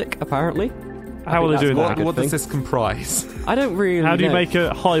Atlantic, apparently. How are they doing that? What does this comprise? I don't really How do you know. make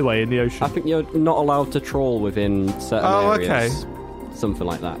a highway in the ocean? I think you're not allowed to trawl within certain areas. Okay. Something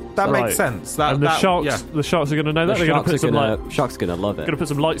like that. That Right. makes sense. And the sharks are going to know that. They're going to put some sharks are going to love it. Going to put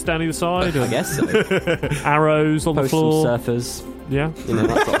some lights down either side. I guess so. Arrows on Post the floor. some surfers. Yeah. You know,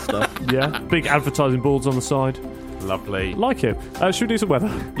 that sort of stuff. Yeah. Big advertising boards on the side. Lovely. Like it. Should we do some weather?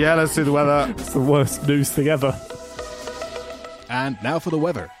 Yeah, let's do the weather. It's the worst news thing ever. And now for the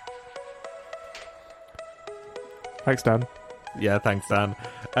weather. Thanks, Dan. Yeah, thanks, Dan.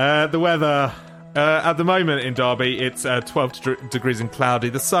 The weather. At the moment in Derby, it's 12 degrees and cloudy.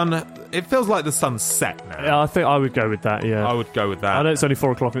 The sun, it feels like the sun's set now. Yeah, I think I would go with that, yeah. I would go with that. I know it's only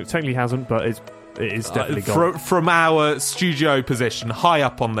 4 o'clock and it technically hasn't, but it is definitely gone. From our studio position, high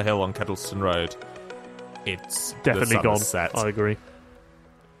up on the hill on Kettleston Road, it's Definitely the sun gone. is set. I agree.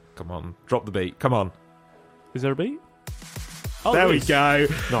 Come on, drop the beat. Come on. Is there a beat? Oh, there there we is. go.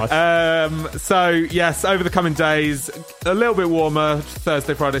 Nice. So, yes, over the coming days, a little bit warmer.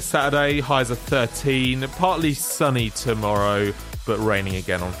 Thursday, Friday, Saturday. Highs are 13. Partly sunny tomorrow, but raining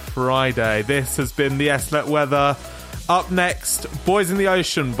again on Friday. This has been the SLET weather. Up next, Boys in the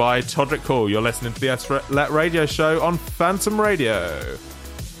Ocean by Todrick Hall. You're listening to the SLET Radio Show on Phantom Radio.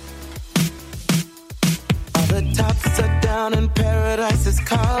 All the tops are down and paradise is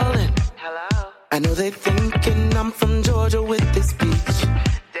calling. Hello. I know they thinking I'm from Georgia with this beach.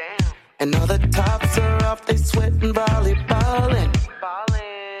 Damn. And all the tops are off, they sweating, volleyballing.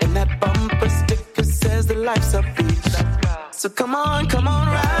 And that bumper sticker says the life's a beach. So come on,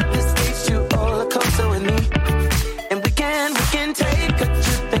 ride this H2 roller coaster with me. And we can take a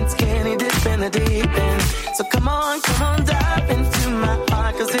trip and skinny dip in the deep end. So come on, dive into my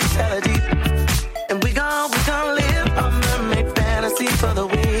heart, cause it's hella deep. And we gon' live a mermaid fantasy for the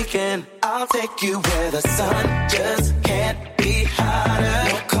weekend. I'll take you where the sun just can't be hotter.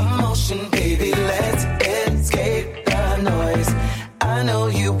 No commotion, baby, let's escape the noise. I know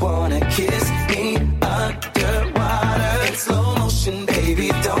you wanna kiss me underwater. In slow motion, baby,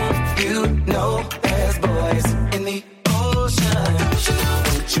 don't you know there's boys in the ocean?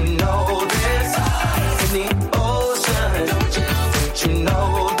 Don't you know this? In the ocean. Don't you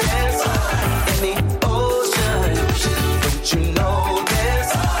know this? In the ocean. Don't you know this?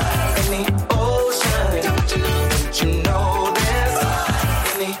 In the ocean. Don't you know this?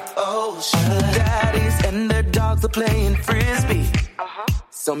 In the ocean. Daddies and their dogs are playing frisbee.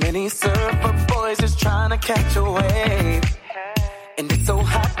 So many surfer boys just trying to catch a wave. And it's so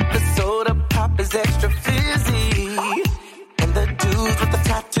hot, the is extra fizzy. And the dudes with the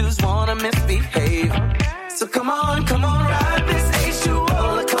tattoos wanna misbehave. So come on, ride this H2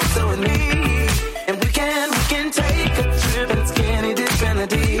 roller coaster with me. And we can take a trip and skinny dip in the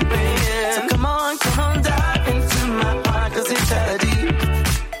deep end. So come on, dive into my heart, cause it's deep.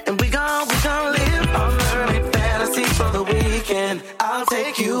 And we gon' live on mermaid fantasy for the weekend. I'll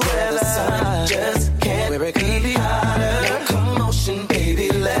take you where the sun just can't be hotter. No commotion, baby,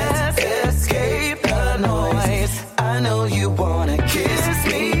 let's escape the noise. I know you wanna kiss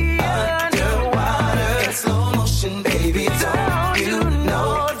me underwater. Slow motion, baby, don't you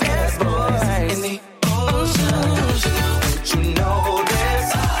know there's boys in the ocean? Don't you know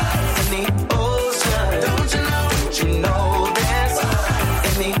there's in the ocean? Don't you know there's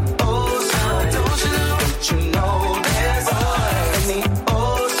in the ocean? Don't you know there's in the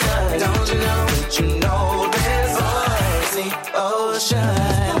ocean? Don't you know there's in the ocean?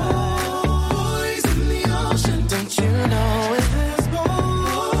 Boys in the ocean, don't you know it? There's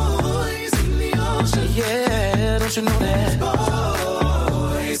boys in the ocean. Yeah, don't you know that?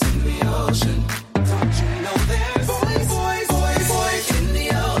 Boys in the ocean. Don't you know there's boys in the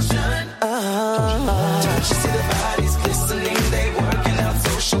ocean? Don't you see the bodies glistening? They working out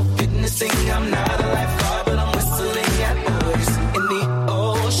social fitnessing. I'm not a lifeguard, but I'm whistling at boys in the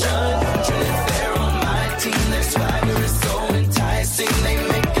ocean. Wondering if they're on my team. Their swagger is so enticing. They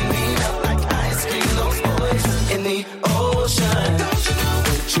making me melt like ice cream. Those boys in the ocean. Don't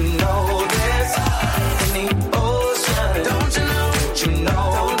you know there's in the ocean? Don't you know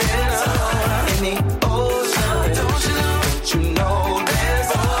there's in the ocean? Don't you know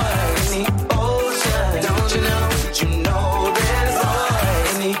there's in the ocean? Don't you know there's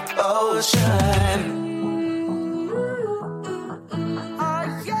in the ocean?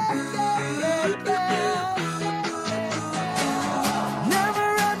 Never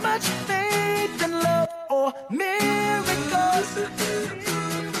had much faith in love or miracles.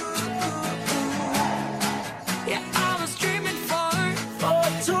 Yeah, I was dreaming for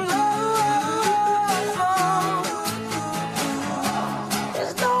too long.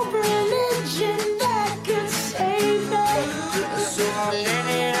 There's no religion that could save me. So I let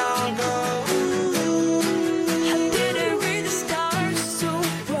it all go. I didn't read the stars so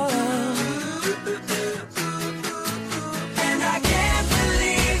well. And I can't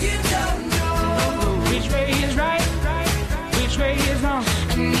believe you don't know which way is right, which way is wrong.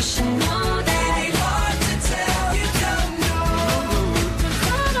 And you should know that it's hard to tell. You don't know.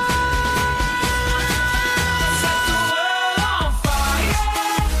 Set the world on fire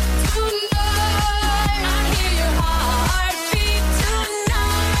tonight. I hear your heartbeat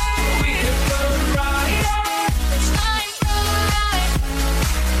tonight. We can burn right, shine bright.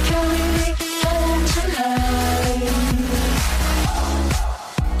 Carry me home tonight.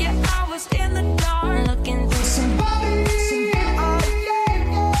 Yeah, I was in the dark looking for somebody.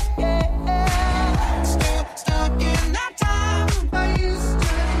 Stuck in that time I used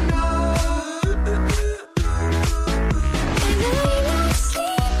to know. And I was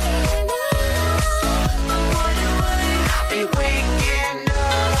sleeping I'm wondering when I'll be waking up.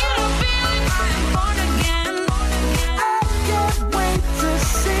 I get a feeling I'm born again. I can't wait to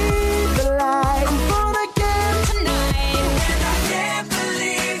see the light. I'm born again tonight. And I can't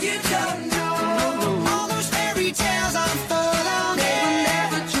believe you don't know all those fairy tales I'm full of.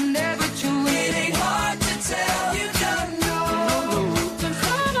 Never true. It ain't hard to tell. You don't know.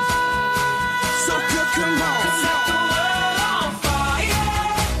 So come on. Set the world on fire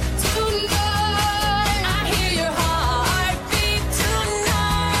tonight. I hear your heartbeat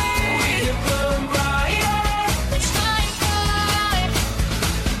tonight. We can burn bright, shine bright.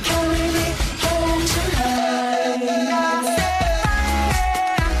 Carry me home tonight.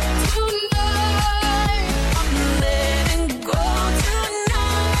 Tonight, I'm letting go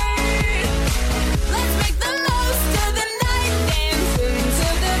tonight. Let's make the most of the night, dancing to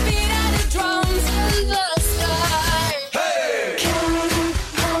the beat of the drums in the sky. Carry me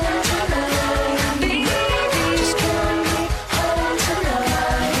home tonight, baby. Just carry me home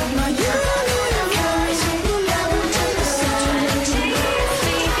tonight. My universe will never to the sun.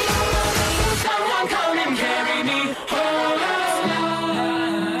 Someone come and carry me home.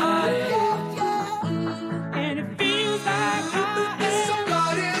 And it feels like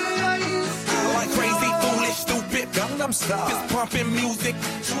somebody Like crazy, foolish, stupid, Gangnam Style. Just pumping music.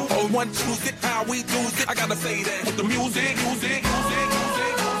 Oh, one choose it, how we lose it. I gotta say that with the music.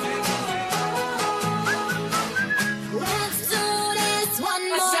 Let's do this one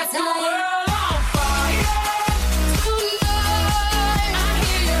more Set the time. world on fire tonight. I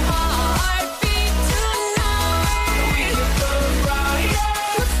hear your heartbeat tonight. We can burn bright,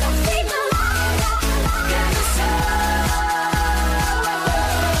 Let's go keep alive.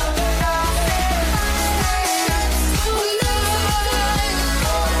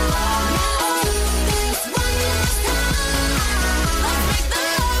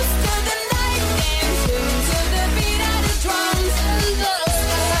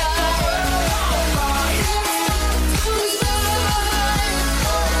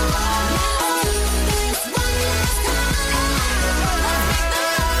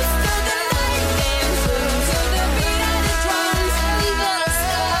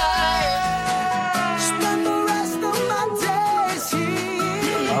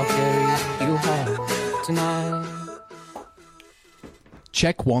 I'll carry you home tonight.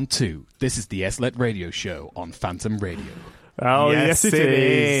 Check 1 2. This is the SLET Radio Show on Phantom Radio. Oh, yes, it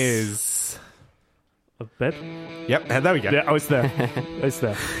is. is. A bed? Yep, there we go. Yeah, it's there. It's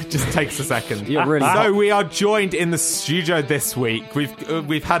there. Just takes a second. You're really So we are joined in the studio this week.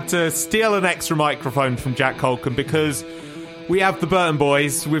 We've had to steal an extra microphone from Jack Holcomb because we have the Burton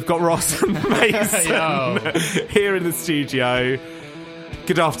boys. We've got Ross and Mason here in the studio.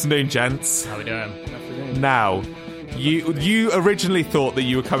 Good afternoon, gents. How we doing? Now, you originally thought that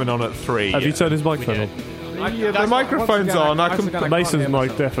you were coming on at 3. Have you turned his microphone on? Yeah, the microphone's on. Mason's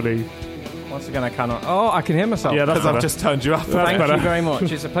mic, definitely. Once again, I cannot. Oh, I can hear myself. Yeah, that's Because I've better. just turned you up. Thank better. you very much.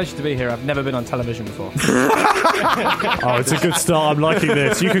 It's a pleasure to be here. I've never been on television before. Oh, it's a good start. I'm liking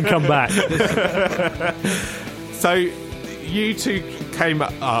this. You can come back. So, you two came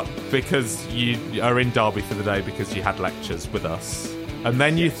up because you are in Derby for the day because you had lectures with us. And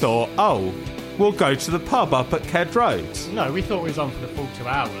then you thought, oh, we'll go to the pub up at Ked Road. No, we thought we was on for the full 2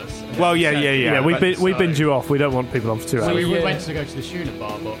 hours. Well, yeah. Yeah, we binge you off. We don't want people on for 2 hours. We went to go to the Schooner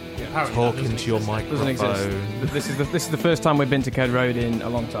bar, but apparently Talking to your Doesn't microphone. exist. This is the first time we've been to Ked Road in a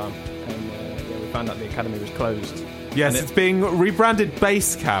long time, and we found out the academy was closed. Yes, And it's being rebranded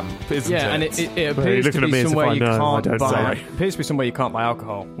Base Camp, isn't it? Yeah, and it Well, appears you're to looking at be me as if somewhere I you know. I can't don't buy. know. Appears to be somewhere you can't buy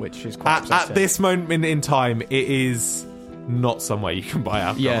alcohol, which is quite At upsetting. this moment in time, it is not somewhere you can buy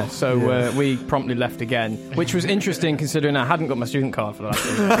alcohol. Yeah, so we promptly left again, which was interesting considering I hadn't got my student card for the last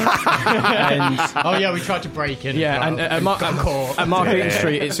 2 weeks. Oh yeah, we tried to break in. Yeah, and at Marketing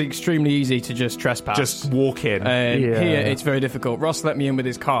Street, it's extremely easy to just trespass. Just walk in. Here, it's very difficult. Ross let me in with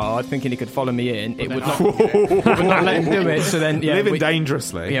his card, thinking he could follow me in. It would not let him do it. So then, living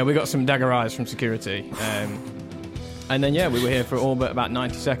dangerously. Yeah, we got some dagger eyes from security. And then, we were here for all but about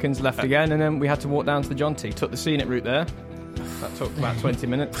 90 seconds, left again, and then we had to walk down to the John T. Took the scenic route there. That took about 20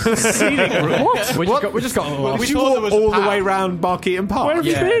 minutes. Scenic route? What? We just got a Did you walk all the way round Markeaton Park? Where have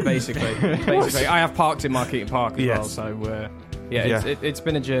you been? Basically. I have parked in Markeaton Park as well, so it's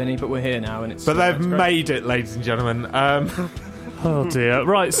been a journey, but we're here now, and it's. But they've it's great. made it, ladies and gentlemen. Oh dear.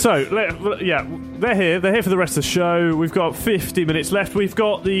 Right, so they're here. They're here for the rest of the show. We've got 50 minutes left. We've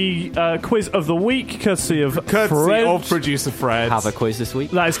got the quiz of the week, courtesy of Fred. Producer Fred. Have a quiz this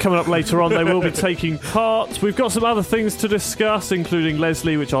week. That is coming up later on. They will be taking part. We've got some other things to discuss, including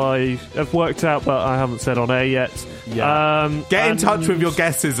Leslie, which I have worked out, but I haven't said on air yet. Yeah. Get in touch with your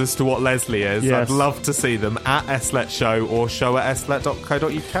guesses as to what Leslie is. Yes. I'd love to see them at SLET Show or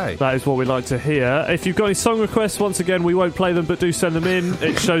show@slet.co.uk. That is what we like to hear. If you've got any song requests, once again, we won't play them, but do send them in.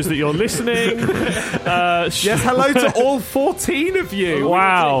 It shows that you're listening. Yes, hello to all 14 of you.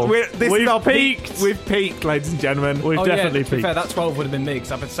 Wow. This We've is our peaked. We've peaked, ladies and gentlemen. We've definitely to be peaked. fair, that 12 would have been me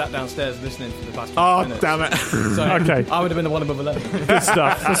because I've been sat downstairs listening for the past 50 minutes. Damn it. So Okay. I would have been the one above 11. Good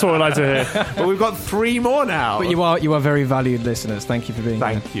stuff. That's what we like to hear. But we've got 3 more now. But you are very valued listeners. Thank you for being here.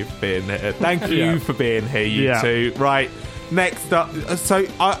 Thank you for being here. Thank you for being here, you Yeah. two. Right, next up. So,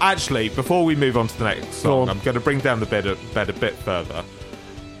 actually, before we move on to the next song, I'm going to bring down the bed a bit further.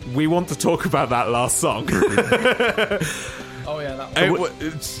 We want to talk about that last song. Oh yeah, that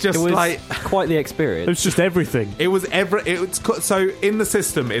It's just It was like quite the experience. It's just everything. it was so in the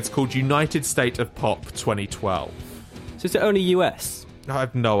system. It's called United State of Pop 2012. So is it only US? I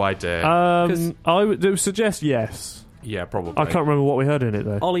have no idea. I would suggest yes. Yeah, probably. I can't remember what we heard in it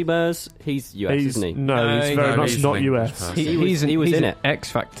though. Ollie Murs, he's US, isn't he? No, he's very much he's not an English US. person. He was in it.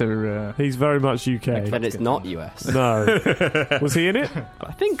 X Factor. He's very much UK. Then it's not US. No. Was he in it?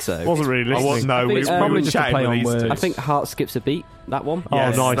 I think so. Wasn't really listening. No, think we it's we probably were just a chatting play with on these words. two. I think Heart Skips a Beat, that one.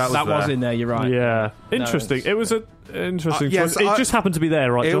 Yes, nice. that was there. in there. You're right. Yeah. Interesting. it's- It was an interesting yes, choice. It just happened to be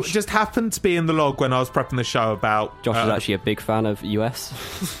there, right, It Josh? just happened to be in the log when I was prepping the show about. Josh is actually a big fan of US.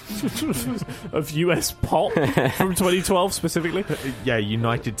 Of US pop from 2012 specifically. Yeah,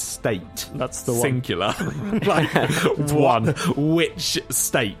 United State. That's the one. Singular. Like, one. Which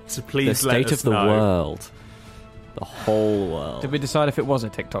state? Please The let state us of the know. world. The whole world. Did we decide if it was a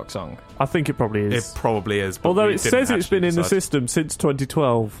TikTok song? I think it probably It is. probably is. But Although we it didn't says it's been actually in the decide. system since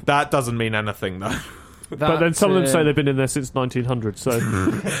 2012. That doesn't mean anything, though. But then some of them say they've been in there since 1900, so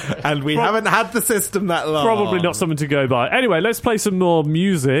And we haven't had the system that long. probably not something to go by. Anyway, let's play some more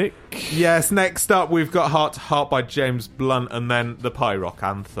music. Yes, next up we've got Heart to Heart by James Blunt and then the Pie Rock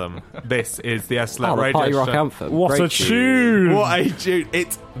Anthem. This is the SLET the Radio Pie Rock Show. Anthem. What Great a tune! What a tune.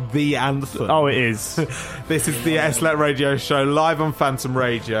 It's the anthem. Oh, it is. This is the SLET Radio Show live on Phantom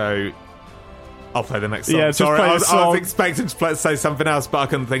Radio. I'll play the next song. Yeah, just Sorry, play I the was song. expecting to say something else, but I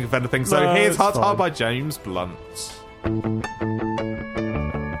couldn't think of anything. So No, here's it's Heart to Heart fine. by James Blunt.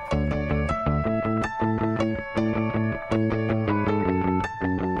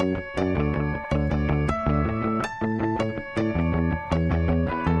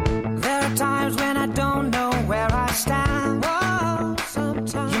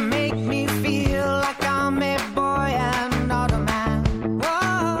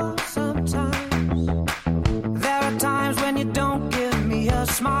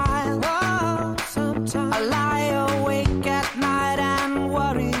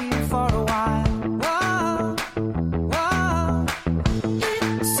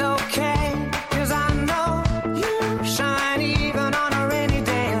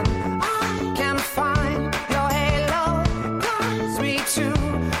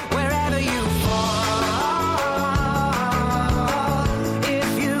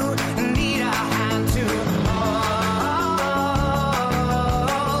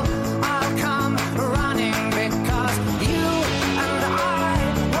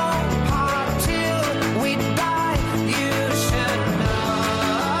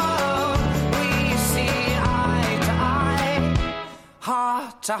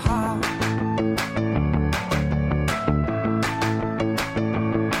 heart to heart.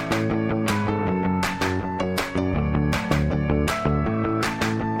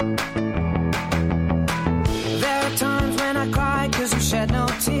 There are times when I cry 'cause you shed no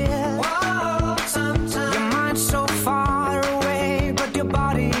tears. Whoa, sometimes your mind's so far away, but your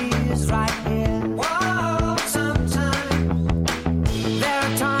body is right here. Whoa, sometimes there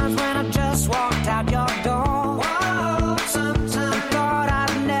are times when I just walked out your door. Whoa, sometimes I thought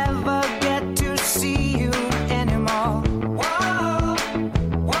I'd never get to see you anymore. Whoa,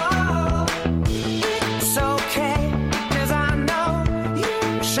 whoa, it's okay, 'cause I know you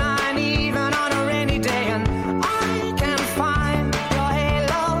shine even on a rainy day, and I can find your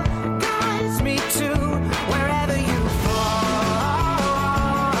halo guides me to wherever you fall.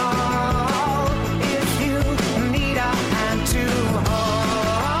 If you need a hand to hold,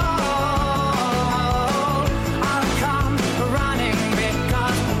 I'll come running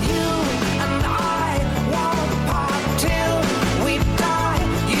because you and I won't part till we die.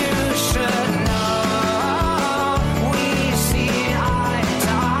 You should know we see eye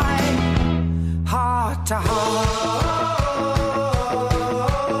to eye, heart to heart.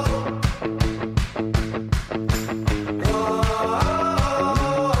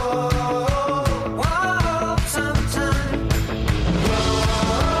 Whoa, sometimes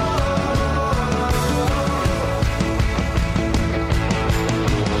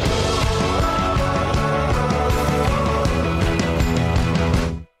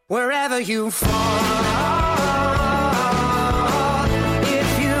wherever you fall, if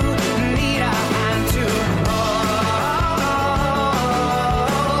you need a hand to hold,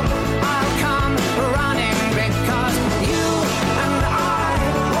 I'll come running because you and I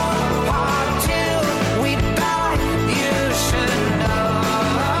won't part till we die. You should know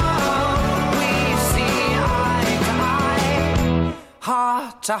we see eye to eye,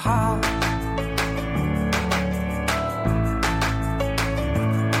 heart to heart.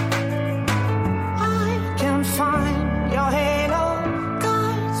 I can find your halo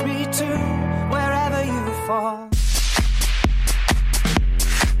guides me to wherever you fall.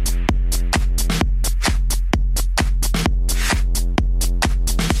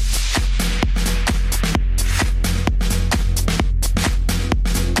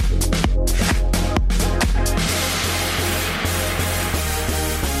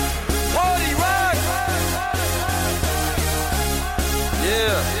 Party rock!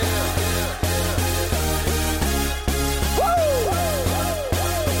 Yeah.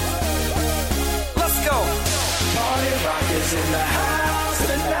 Let's go. Party rock is in the house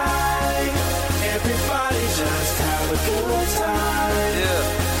tonight. Everybody just have a good time.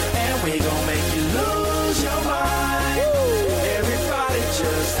 Yeah. And we gon' make you lose your mind. Everybody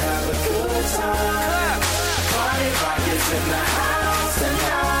just have a good time. Party rock is in the house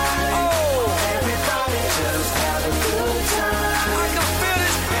tonight. Everybody just have a good time. I can feel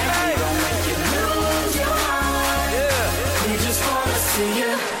this And we gon' make you lose your mind. Yeah. We just wanna see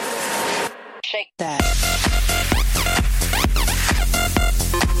you shake that.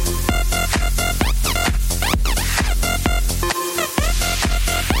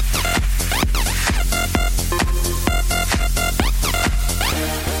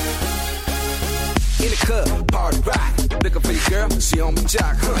 In the club, party rock. Looking for your girl, she on my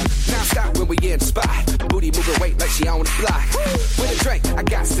jock. Now stop when we in the spot. Booty moving weight like she on the block. With a drink, I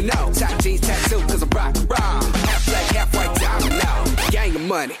got to know. Top jeans tattoo, cause I'm rock around. Half black, half white diamond now. Gang of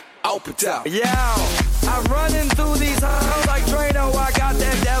money, open up. Yo, I'm running through these halls like Drano. I got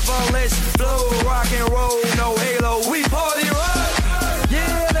that devilish flow, rock and roll, no halo. We party rock.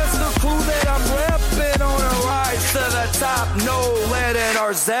 Yeah, that's the crew that I'm repping on a rise to the top. No lead in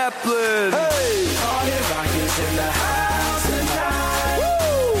our Zeppelin. Hey, Party rock is in the house tonight.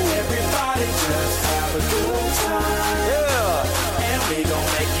 Everybody just have a good time. yeah. And we gon'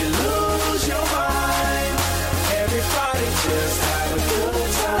 make you lose your mind. Everybody just have a good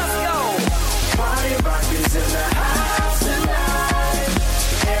time. Let's go. Party rock is in the house tonight.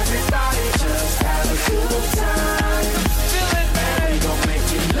 Everybody just have a good time. Feel it, And we gon' make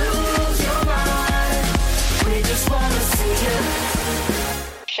you lose your mind. We just wanna see you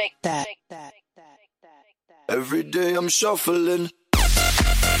Shake that. Every day I'm shuffling.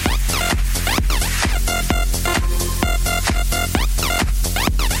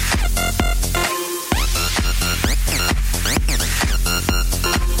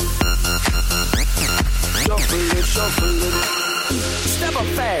 Shuffling. Step up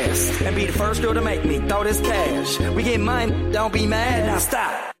fast and be the first girl to make me throw this cash. We get mine, don't be mad, now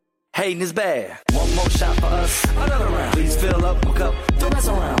stop. Hating is bad. One more shot for us, another round. Please fill up, hook up, don't mess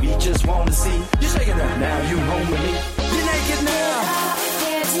around. We just want to see you shaking that. Now you home with me. You're naked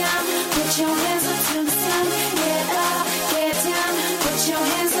now.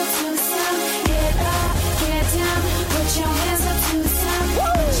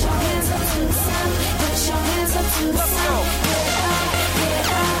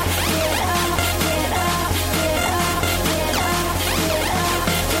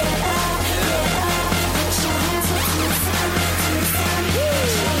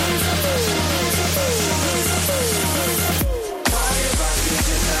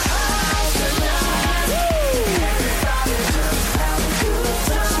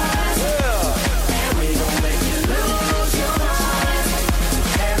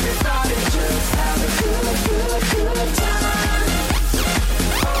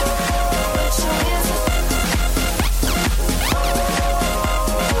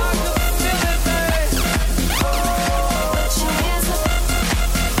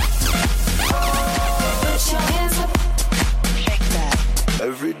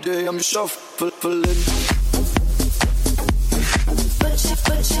 day I'm shuffling.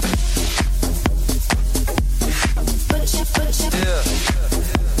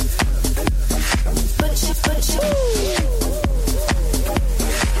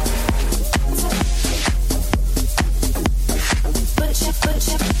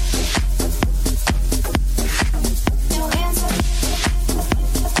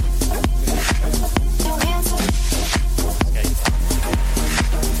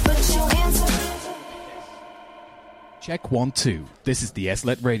 Check 1 2. This is the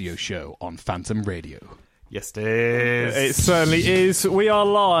SLET Radio Show on Phantom Radio. Yes, it is. It certainly is. We are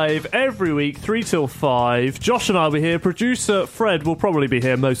live every week, 3 till 5. Josh and I will be here. Producer Fred will probably be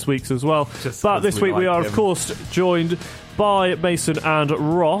here most weeks as well. But this week we are, of course, joined by Mason and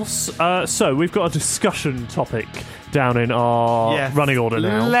Ross. So we've got a discussion topic down in our running order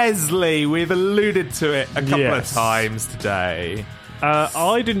now. Leslie, we've alluded to it a couple of times today.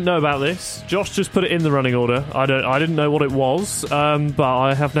 I didn't know about this. Josh just put it in the running order. I didn't know what it was, but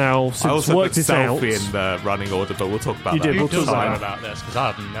I have now since I also worked put it out. selfie in the running order, but we'll talk about that. We'll talk about this because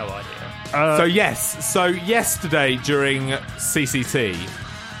I have no idea. So yesterday during CCT,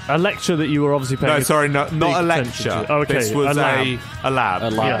 a lecture that you were obviously paying. No, sorry, not a attention lecture. to. Okay, this was a lab.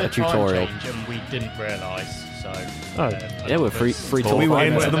 a tutorial, and we didn't realise. So yeah, we're free talk. We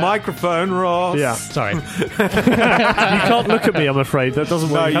went into the microphone, Ross. Yeah, sorry. You can't look at me. I'm afraid that doesn't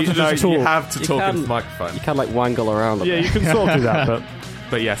work. You have to just talk. You have to talk into the microphone. You can wangle around. Yeah, you can sort of do that,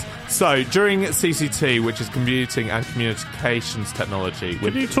 but yes. So during CCT, which is Computing and Communications Technology,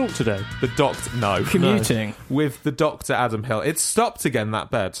 Can you talk today? The doctor, no, Commuting with the Dr. Adam Hill. It stopped again. That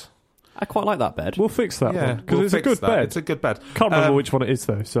bed. I quite like that bed. We'll fix that one because we'll it's a fix good that. bed. It's a good bed. Can't remember which one it is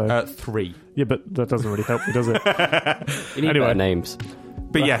though. So 3. Yeah, but that doesn't really help me, does it? You need better names.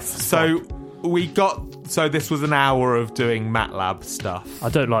 But yes, so we got. So this was an hour of doing MATLAB stuff. I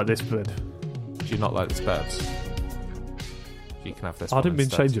don't like this bed. Do you not like this bed? You can have this. I didn't mean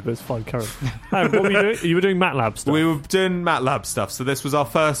change it, but it's fine. Karen, what were you doing? You were doing MATLAB stuff. We were doing MATLAB stuff. So this was our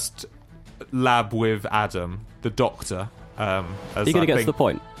first lab with Adam, the doctor. Are you going to get to the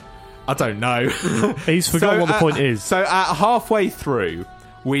point? I don't know. He's forgotten what the point is. So at halfway through,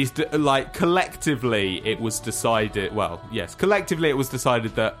 we collectively it was decided. Well, yes, collectively it was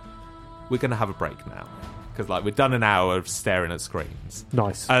decided that we're going to have a break now because we've done an hour of staring at screens.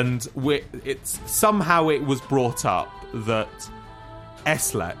 Nice. And somehow it was brought up that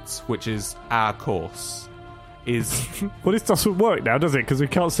SLET, which is our course, is well, this doesn't work now, does it? Because we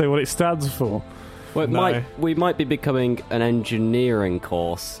can't say what it stands for. Well, we might be becoming an engineering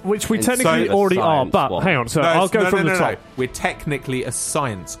course, which we technically already are. But hang on, so I'll go from the top. We're technically a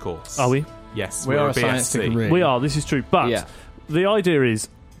science course. Are we? Yes, we are a BSc. science degree. We are. This is true. But the idea is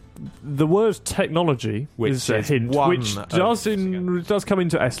the word technology is a hint, which does come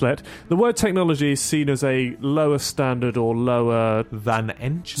into SLET. The word technology is seen as a lower standard or lower than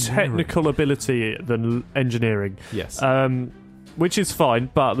engineering. Technical ability than engineering. Yes. Which is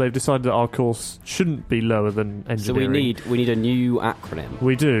fine, but they've decided that our course shouldn't be lower than engineering. So we need a new acronym.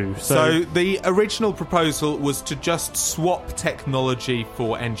 We do. So the original proposal was to just swap technology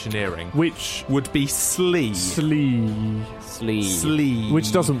for engineering, which would be SLE. SLE.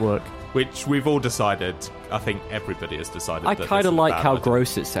 Which doesn't work. Which we've all decided. I think everybody has decided. I kind of like how idea.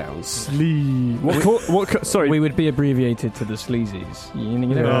 gross it sounds. SLE. Sorry, we would be abbreviated to the sleazies. You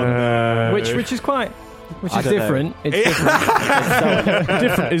know, which is quite. Which is different. It's different.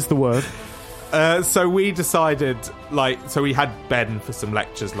 Different is the word. So we decided, so we had Ben for some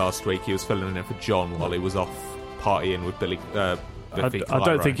lectures last week. He was filling in for John while he was off partying with Billy. I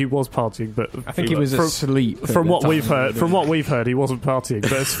don't think he was partying, but I think he was asleep. From what we've heard, he wasn't partying,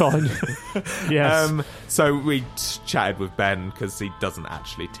 but it's fine. Yes. So we chatted with Ben because he doesn't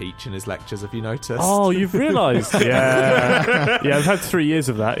actually teach in his lectures. Have you noticed? Oh, you've realised? Yeah. I've had 3 years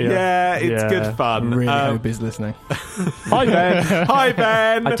of that. Yeah, it's good fun. Really hope he's listening. Hi Ben. Hi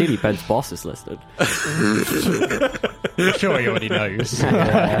Ben. Ideally, Ben's boss is listed. I'm sure he already knows.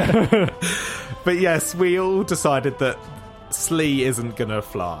 But yes, we all decided that SLE isn't going to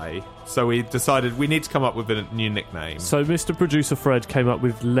fly. So we decided we need to come up with a new nickname. So Mr. Producer Fred came up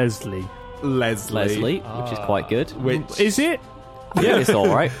with Leslie. Leslie, which is quite good. Which is it? Yeah, it's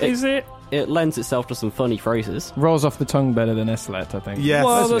all right. Is it? It lends itself to some funny phrases. Rolls off the tongue better than SLET, I think. Yes,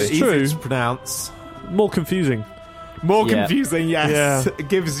 well, that's true. Easy to pronounce. More confusing. More confusing, yes. Yeah. It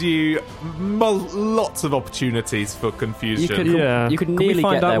gives you lots of opportunities for confusion. You could nearly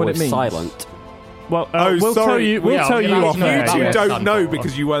get there with silent. Well, we'll sorry. tell you off air. You don't know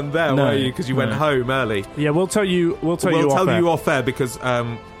because you weren't there, were you? Because you went home early. Yeah, we'll tell you off air. Off air because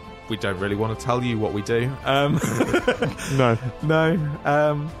we don't really want to tell you what we do. No.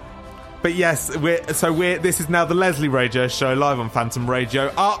 But yes, this is now the Leslie Radio Show live on Phantom Radio.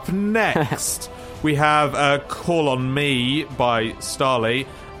 Up next, we have Call on Me by Starley,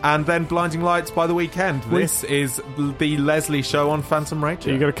 and then Blinding Lights by The Weeknd. This is the Leslie Show on Phantom Radio.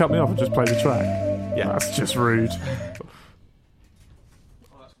 Are you going to cut me off and just play the track? Yeah. That's just rude.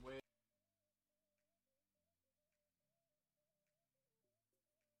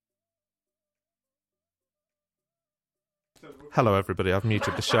 Hello, everybody. I've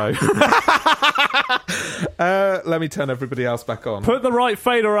muted the show. Let me turn everybody else back on. Put the right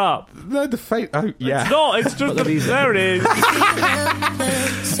fader up. No, the fader. Oh, yeah. It's not. It's just there it is.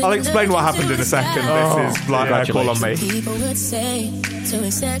 I'll explain what happened in a second. This is Call on Me. People would say to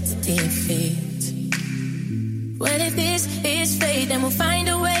accept defeat. Well, if this is fate, then we'll find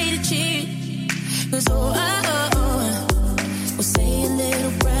a way to cheat. 'Cause we'll say a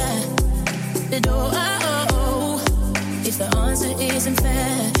little prayer. If the answer isn't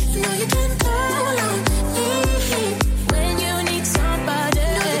fair, you know you can call on me when you need somebody.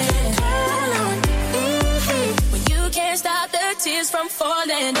 Call on me when you can't stop the tears from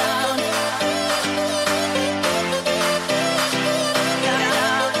falling down.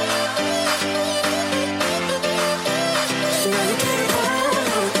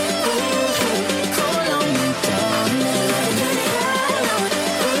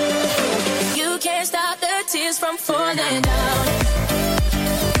 From falling down.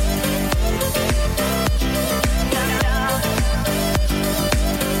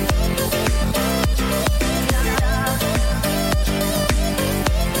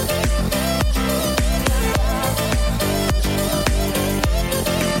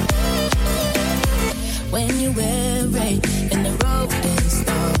 When you wear rain and the road is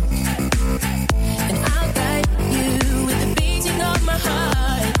dark, and I'll guide you with the beating of my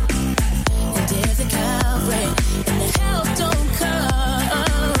heart. And if the Calvary and the help don't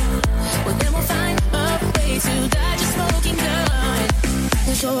come, well then we'll find a way to dodge a smoking gun.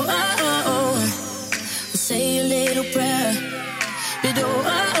 And so we'll say a little prayer. But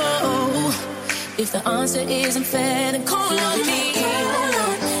if the answer isn't fair, then call on me.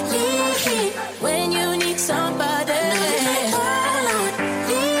 When you need somebody,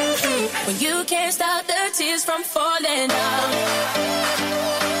 when you can't stop the tears from falling down.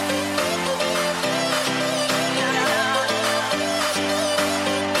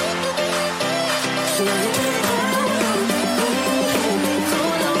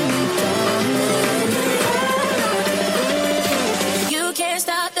 You can't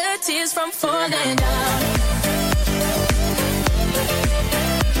stop the tears from falling down.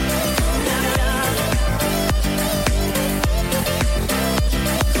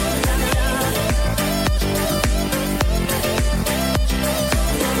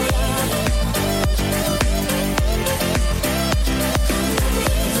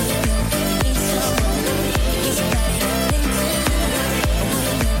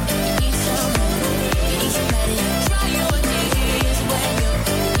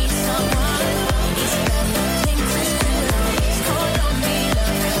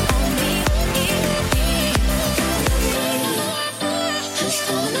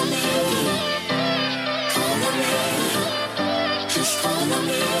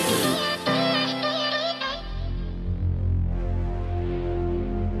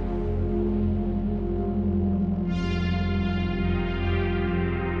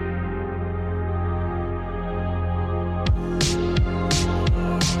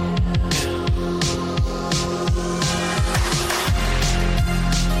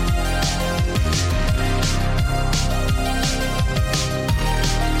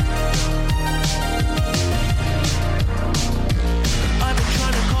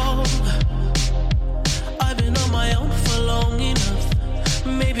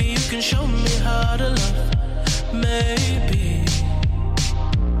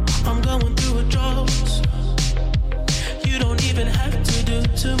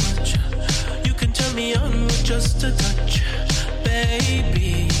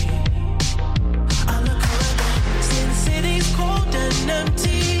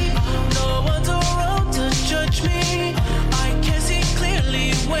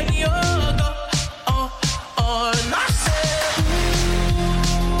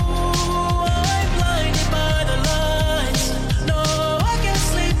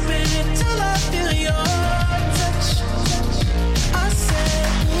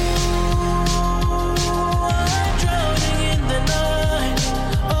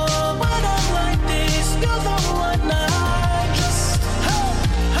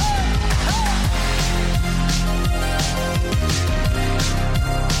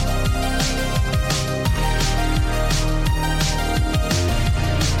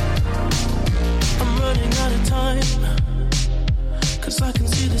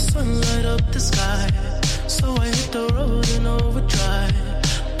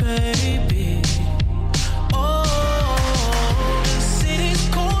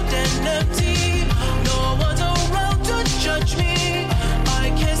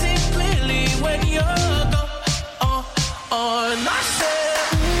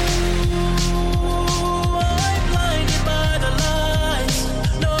 I'm blinded by the lights.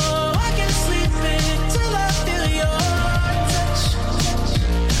 No, I can't sleep until I feel your touch.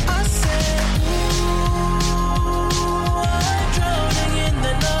 I said, I'm drowning in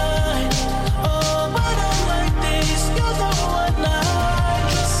the night. Oh, but I'm like this. You're the one I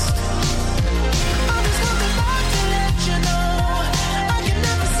trust. I'm just coming back to let you know I can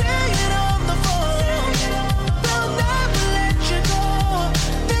never say it on the phone. They'll never let you go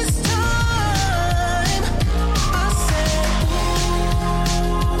this time. I said,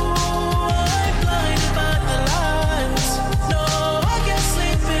 I'm blinded by the lights. No, I can't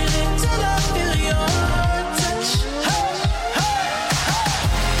sleep until I feel your touch. Hey,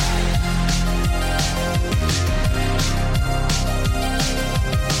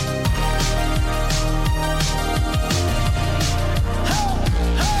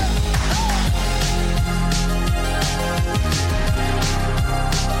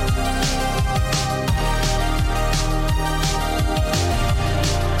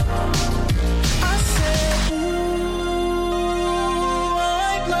 I said,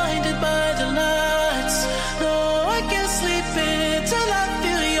 I'm blinded by the lights. No, I can't sleep until I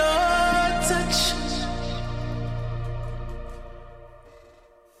feel your touch.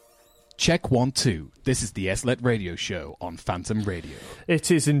 Check 1 2. This is the SLET Radio Show on Phantom Radio. It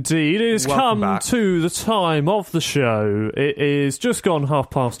is indeed. It has Welcome come back. to the time of the show. It is just gone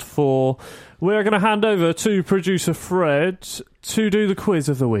 4:30. We're going to hand over to producer Fred to do the quiz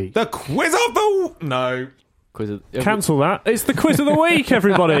of the week. The quiz of the no. Quiz of, Cancel that. It's the quiz of the week,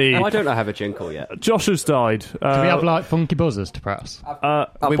 everybody. I don't have a jingle yet. Josh has died. Do we have like funky buzzers to press? We've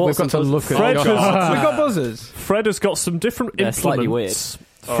got to look at Fred We've has, got buzzers. Fred has got some different They're slightly implements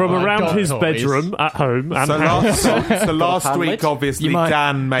from Oh, around dog his toys. bedroom at home. And So last hand week, lid? obviously, You might-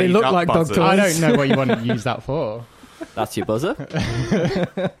 Dan made they look up like dog buzzers. toys. I don't know what you want to use that for. That's your buzzer.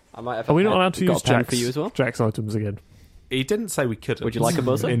 I might have. are we not allowed to got use a pen Jack's, for you as well? Jack's items again? He didn't say we couldn't. Would you like a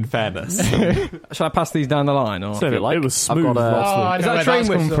buzzer? In fairness. Shall I pass these down the line? Or? So you like. It was I've smooth got a- Oh, last I week. Is know that where a train that's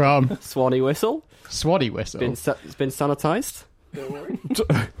come whistle? from. Swanee whistle. Swaddy whistle. It's been sanitised.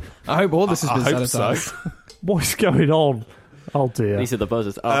 I hope all this has I been hope sanitised. so. What's going on? Oh dear. These are the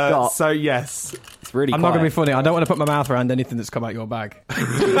buzzers. I've got. So yes, It's really. I'm not going to be quiet. funny. I don't want to put my mouth around anything that's come out your bag.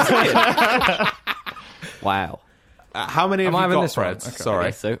 Wow. how many have Am I you having got, this one? Fred? Okay. Sorry,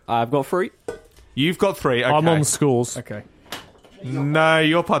 Okay, so I've got 3. you've got 3. Okay. I'm on scores. Okay. No,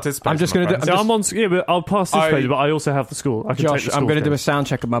 you're participating. I'm just gonna do- my So friend. I'm on. Yeah, but I'll participate, I- but I also have the score. I can Josh, take the I'm going to do a scores sound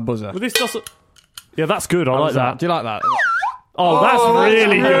check of my buzzer. down. But this doesn't. Yeah, that's good. I How like was that. Do you like that? Oh, that's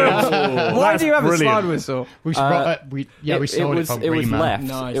really good. Why That's do you have brilliant. a slide whistle? We sold it from it was Green Man. left.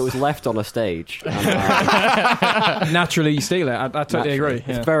 Nice. It was left on a stage. And, Naturally, you steal it. I totally agree. It's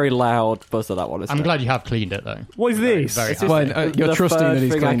Yeah. a very loud buzzer, that one. Isn't I'm it? glad you have cleaned it though. What is this? Very It's happy. Well, you're the trusting third that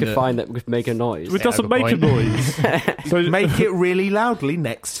he's thing I cleaned could it. find that would make a noise. It doesn't good make a point. noise. So make it really loudly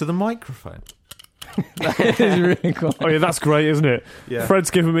next to the microphone. It is really cool. Oh yeah, that's great, isn't it? Yeah.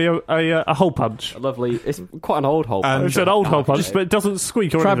 Fred's given me a hole punch. A lovely. It's quite an old hole. And- It's an old hole Okay. punch, but it doesn't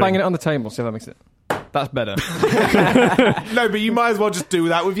squeak or Try anything. banging it on the table, see if that makes it. That's better. No, but you might as well just do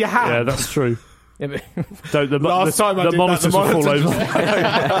that with your hand. Yeah, that's true. Yeah, but- Don't, the Last time I the did monitors that, will the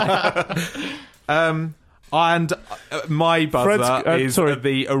fall over. And my buzzer Fred's- is sorry.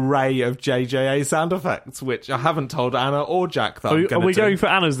 the array of JJA sound effects, which I haven't told Anna or Jack that Are I'm we, going are we to do. going for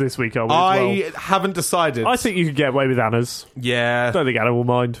Anna's this week? Are we? as I well? haven't decided. I think you could get away with Anna's. Yeah. Don't think Anna will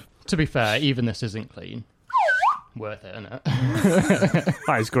mind. To be fair, even this isn't clean. Worth it, isn't it?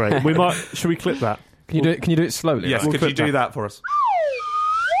 That is great. We might. Should we clip that? Can you do it slowly? Yes, Right? could you do that for us?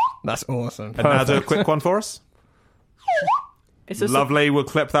 That's awesome. And now do a quick one for us. It's a Lovely, we'll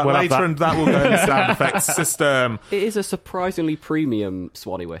clip that We'll have later that. and that will go in the sound effects system. It is a surprisingly premium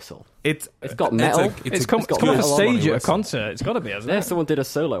Swanee whistle. It's got metal. It's got come off a metal on stage it. at a concert. It's got to be, hasn't Yeah, it? someone did a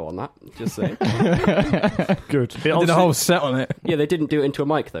solo on that. Just saying. Good. They did a whole set on it. Yeah, they didn't do it into a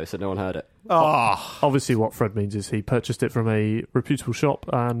mic though, so no one heard it. Obviously, what Fred means is he purchased it from a reputable shop,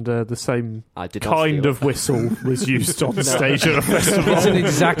 and the same I did not kind steal of whistle was used on stage at a festival. It's an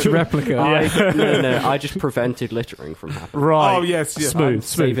exact replica. No, I just prevented littering from happening. Right. Oh, yes, yes. Smooth.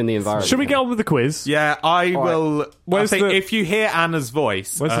 Saving the environment. Should we get on with the quiz? Yeah, I will. Where's I think the- if you hear Anna's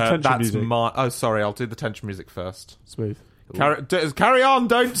voice, Where's the tension that's music? my. Oh, sorry, I'll do the tension music first. Smooth. Carry on,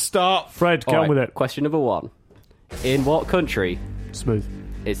 don't stop. Fred, get on with it. Question number 1. In what country Smooth.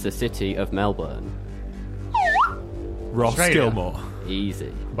 is the city of Melbourne? Ross Australia. Gilmore.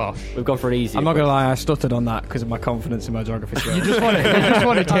 Easy. Bosh. We've gone for an easy. I'm not going to lie, I stuttered on that because of my confidence in my geography skills. You just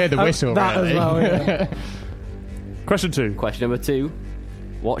wanted to hear the whistle, That really. as well, yeah. Question 2. Question number 2.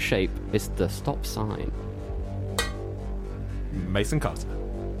 What shape is the stop sign? Mason Carter.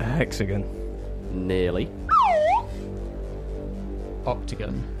 A hexagon. Nearly.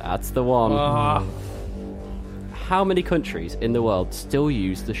 Octagon. That's the one. Ah. How many countries in the world still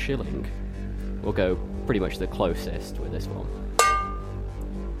use the shilling? We'll go pretty much the closest with this one.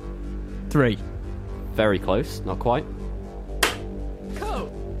 3. Very close, not quite.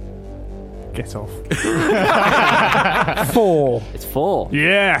 Get off. 4. It's 4.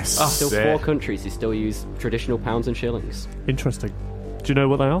 Yes. Still 4 countries who still use traditional pounds and shillings. Interesting. Do you know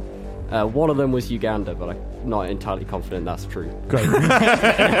what they are? One of them was Uganda, but I'm not entirely confident that's true. Great.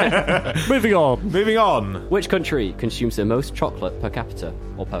 Moving on. Moving on. Which country consumes the most chocolate per capita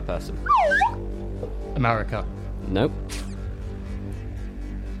or per person? America. Nope.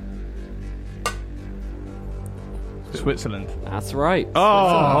 Switzerland. That's right.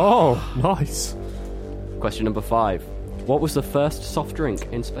 Oh, nice. Question number 5. What was the first soft drink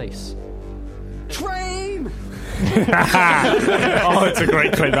in space? Train! Oh, it's a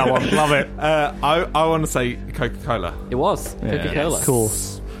great clip, that one. Love it. I want to say Coca-Cola. It was Coca-Cola. Of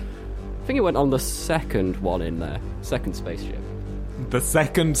course. I think it went on the second one in there. Second spaceship. The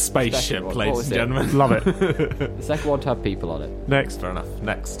second spaceship, What ladies was and it? gentlemen. Love it. The second one to have people on it. Next. Fair enough.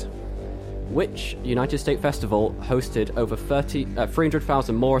 Next. Which United States festival hosted over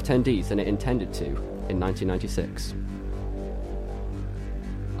 300,000 more attendees than it intended to in 1996?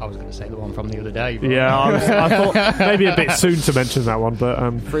 I was going to say the one from the other day. But Yeah, I thought maybe a bit soon to mention that one, but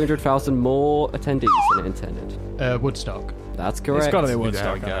 300,000 more attendees than it intended. Woodstock. That's correct. It's got to be There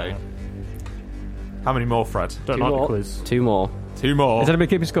Woodstock. we go. How many more, Fred? don't Two like more. the quiz. 2 more. 2 more. Is anybody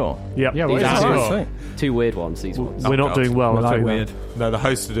keeping score? Yep. Yeah, These well, are yeah. Sweet. 2 weird ones, these ones. We're not God. doing well. We I'll like tell you weird. that. No, the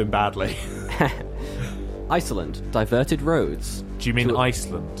host did him badly. Iceland diverted roads. Do you mean to-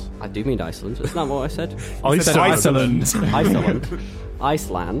 Iceland? I do mean Iceland. That's not what I said. Iceland.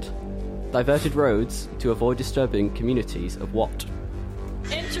 Iceland diverted roads to avoid disturbing communities of what?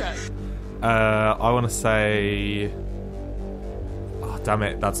 I want to say... Oh, damn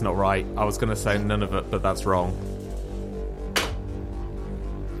it, that's not right. I was going to say none of it, but that's wrong.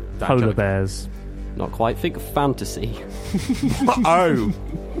 Damn, Polar Johnny. bears. Not quite. Think fantasy. Oh!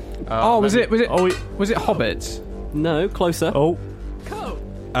 Oh, was it Oh, was it Hobbits? No, closer. oh,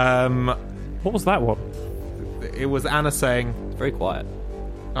 Um, what was that one? it was Anna saying... Very quiet.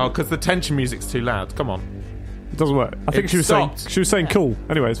 Oh, because the tension music's too loud. Come on. It doesn't work. I think It she was saying stopped. cool.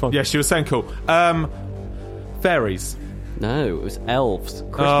 Anyway, it's fine. Yeah, she was saying cool. Fairies. No, it was elves.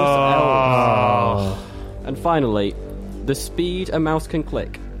 Christmas Oh. elves. And finally, the speed a mouse can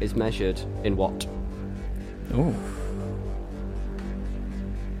click is measured in what? Oh.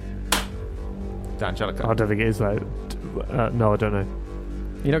 Angelica. I don't think it is though. No, I don't know.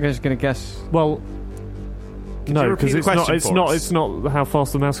 You're not just going to guess. Well, you no, repeat because the it's not. question It's for not. us? It's not how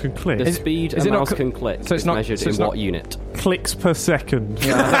fast the mouse can click. The speed is a it not mouse co- can click so it's is not- measured so it's in not- what unit? Clicks per second.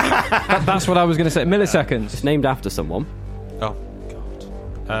 That's what I was going to say. Milliseconds. It's named after someone. Oh,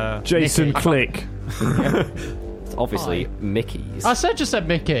 God. Jason Mickey. Click. It's obviously Mickey's. I just said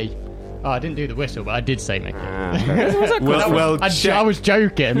Mickey. Oh, I didn't do the whistle, but I did say Mickey. I was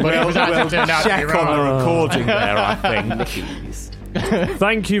joking, but it was actually turned out to be check on the wrong. recording there, I think. Mickey's.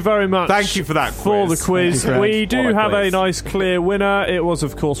 Thank you very much. Thank you for that for quiz. the quiz. Thank you, Fred. We do What a have a quiz. nice clear winner. It was,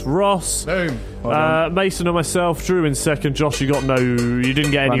 of course, Ross. Boom. Mason and myself. Drew in second. Josh, you got no. You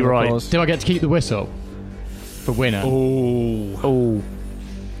didn't get any Round of right. applause. Do I get to keep the whistle for winner? Oh,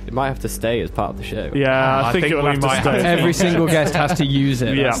 It might have to stay as part of the show. yeah. I think it will we have to might stay. have to- Every single guest has to use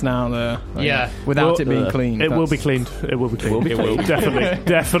it. Yeah. That's now the Yeah. without Well, it being clean. It will be That's- cleaned. It will be cleaned. will be cleaned.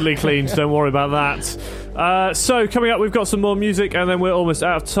 Definitely cleaned. Don't worry about that. So coming up, we've got some more music, and then we're almost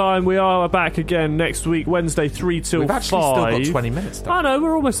out of time. We are back again next week, Wednesday, 3 till We've 5. actually still got 20 minutes. I know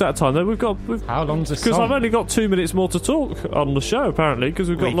we're almost out of time though. How long's this because song? I've only got 2 minutes more to talk on the show apparently because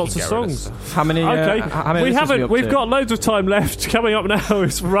we've got We lots can of get rid of songs. stuff. How many? Okay, how many we listeners are haven't. up We've to? got loads of time left. Coming up now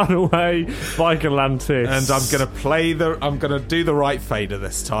is "Runaway" by Galantis, And I'm gonna do the right fader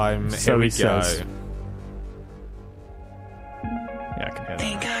this time. So Here we he go. says. Yeah, I can hear that.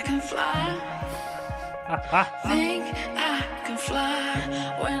 Think I can fly. Think I can fly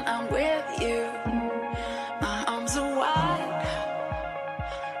when I'm with you. My arms are wide,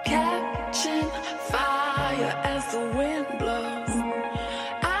 catching fire as the wind blows.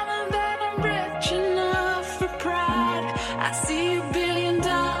 I know that I'm rich enough for pride. I see $1 billion in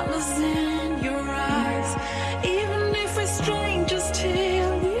your eyes, even if we're strangers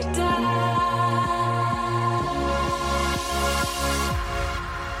till we die.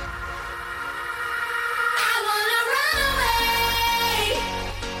 I wanna run away.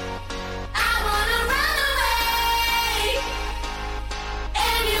 I wanna run away.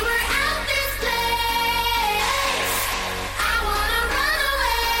 Anywhere out this place. I wanna run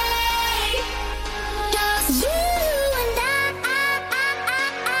away.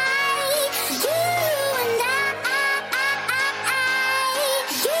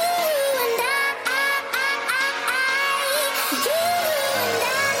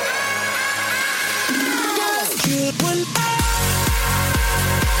 good one.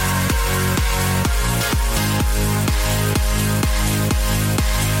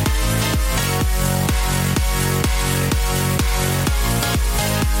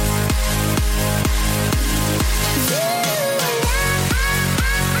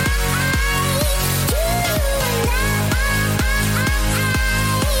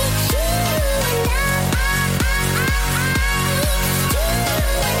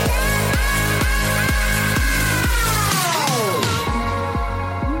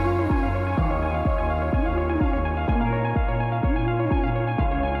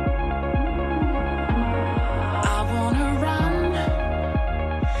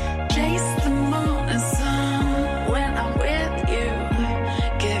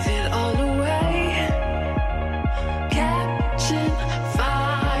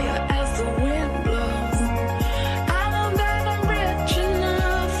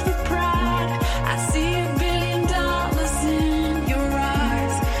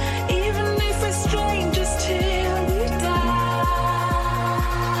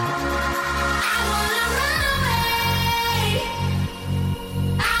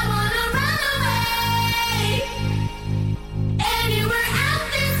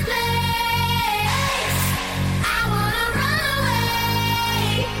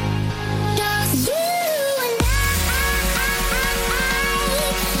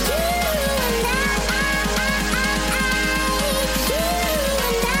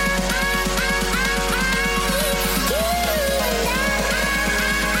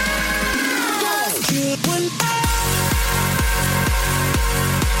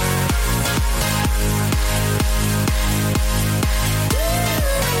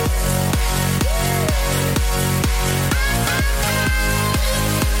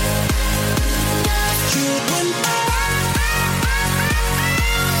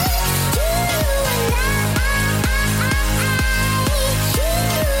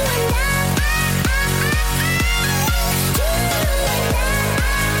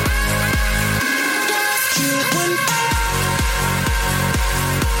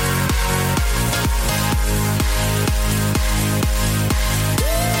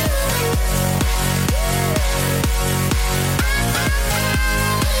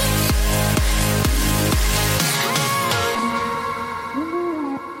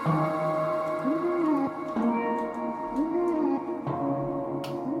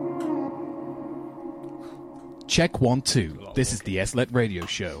 Check 1 2. This is the SLET Radio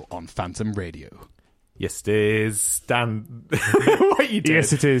Show on Phantom Radio. Yes, it is. Dan, what you did?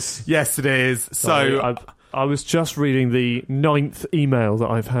 Yes, it is. Yes, it is. So I was just reading the 9th email that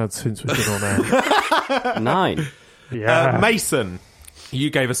I've had since we've been on air. 9? Yeah. Mason, you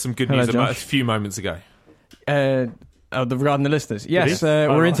gave us some good Hello, news Josh. a few moments ago. Regarding the listeners. Yes, Really?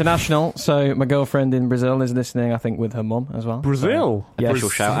 we're right. international, so my girlfriend in Brazil is listening, I think, with her mum as well. Brazil? So, Official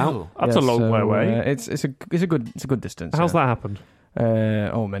shout out. That's a long way away. It's a good distance. How's that happened?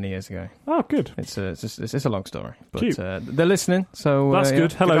 Many years ago. Oh, good. It's a long story. But Cute. they're listening, so... That's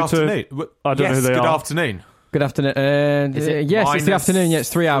good. Hello Good afternoon. I don't know who they good are. afternoon. Good afternoon. Is it yes, it's the minus afternoon. Yes,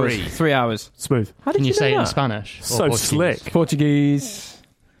 3 hours. 3? 3 hours. Smooth. How did Can you say know it in that? Spanish? or So Portuguese? slick. Portuguese.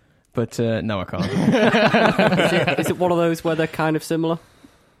 But no, I can't. Is it one of those where they're kind of similar?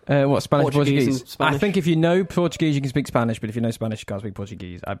 What, Spanish, Portuguese and Portuguese? Spanish? I think if you know Portuguese, you can speak Spanish, but if you know Spanish, you can't speak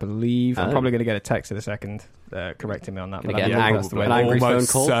Portuguese. I believe. I'm Oh. probably going to get a text in a second correcting me on that. Gonna But get I an believe ang- that's the way an it angry is. phone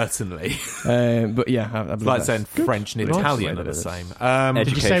Almost call? certainly. But yeah, I believe It's like that's saying good. French and Nice Italian way are the to do same. this.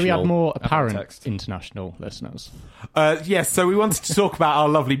 Did you say we had more apparent text. international listeners? Yes, so we wanted to talk about our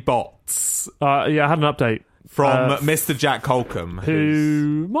lovely bots Yeah, I had an update from Mr. Jack Holcomb,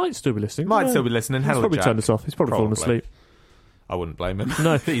 who might still be listening. might Yeah. still be listening. He's Hello, probably Jack. turned us off. He's probably fallen Probably. asleep. I wouldn't blame him.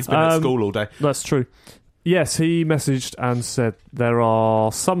 No. He's been at school all day. That's true. Yes, he messaged and said there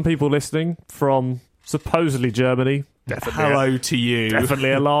are some people listening from supposedly Germany. Definitely Hello to you.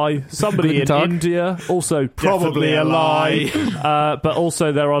 Definitely a lie. Somebody in Guten Tag. India, also Probably definitely a a lie. But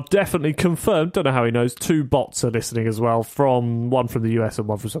also there are definitely confirmed, don't know how he knows, 2 bots are listening as well, one from the US and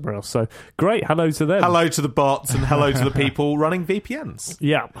one from somewhere else. So great, hello to them. Hello to the bots and hello to the people running VPNs.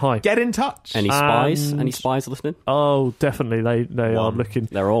 Yeah, hi. Get in touch. Any spies? And- Any spies listening? Oh, definitely, they are One. looking.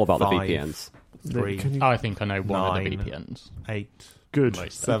 They're all about the 5, VPNs. 3, Can you- I think I know one of the 9, VPNs. 8, Good.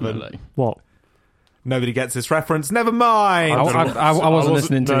 Most 7. definitely. What? Nobody gets this reference. Never mind. I wasn't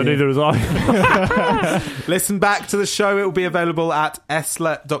listening to no, you. neither was I. Listen back to the show. It will be available at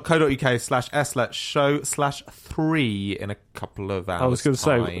eslet.co.uk/eslet/show/3 in a couple of hours. I was going to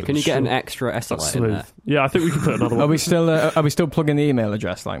say, Can you get an extra Eslet in there? Yeah, I think we can put another one. Are we still plugging the email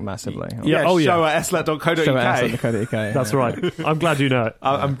address like massively? Yeah, oh, yeah. show at eslet.co.uk. Show at eslet.co.uk. That's right. I'm glad you know it.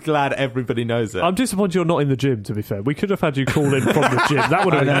 I'm glad everybody knows it. I'm disappointed you're not in the gym, to be fair. We could have had you call in from the gym. That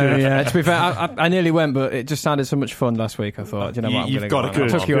would have been good. Yeah, to be fair, I nearly went, but it just sounded so much fun last week. I thought, you know what, You've got to go.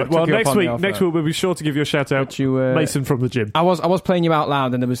 come on. Well, next week we'll be sure to give you a shout out. Mason from the gym. I was playing you out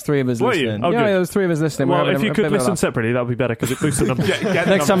loud, and there was 3 of us Were listening. you? Oh, yeah, good. there was 3 of us listening. Well, We're if having you a could bit of a listen laugh. separately, that would be better because it boosts the numbers.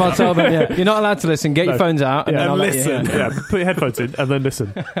 Next time I'll tell them, you're not allowed to listen. Get your phones out and then I'll let you listen. hear. Yeah, put your headphones in and then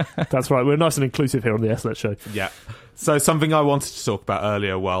listen. That's right. We're nice and inclusive here on the SLET show. Yeah. So something I wanted to talk about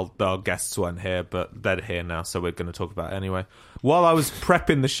earlier while our guests weren't here, but they're here now, so we're going to talk about it anyway. While I was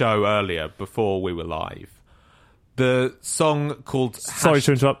prepping the show earlier, before we were live, the song called... Sorry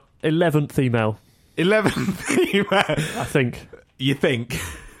to interrupt. 11th email. 11th email? I think. You think?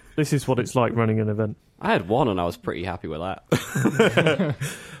 This is what it's like running an event. I had 1 and I was pretty happy with that.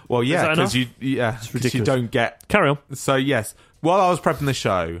 Well, yeah, because ridiculous. you don't get... Carry on. So, yes, while I was prepping the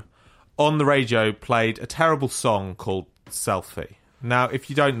show, on the radio played a terrible song called Selfie. Now, if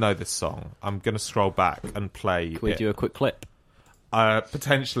you don't know this song, I'm going to scroll back and play Can we do a quick clip?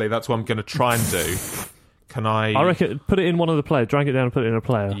 Potentially, that's what I'm going to try and do. Can I... I reckon put it in one of the players. Drag it down and put it in a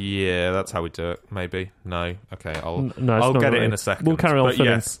player. Yeah, that's how we do it, maybe. No? Okay, I'll No, it's I'll not get it really. in a second. We'll carry on But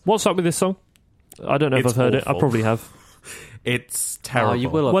filling. yes, What's up with this song? I don't know if It's I've heard it. I awful. probably have. it's terrible. Oh, you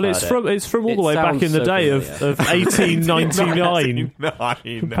will have Well, heard it's from all It the way back sounds in the so day of familiar. 1899.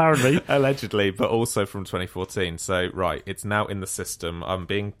 1999, Apparently. allegedly, but also from 2014. So, right, it's now in the system. I'm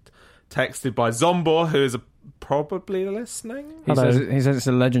being texted by Zombor, who is probably listening. He says it's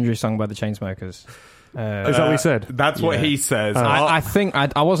a legendary song by the Chainsmokers. Is that what he said? That's what he says. I think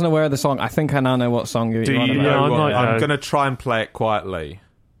I wasn't aware of the song. I think I now know what song you're Do on you about. know I what? might I'm know. going to try and play it quietly.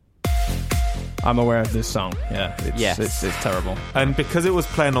 I'm aware of this song. Yeah, Yes. it's terrible. And because it was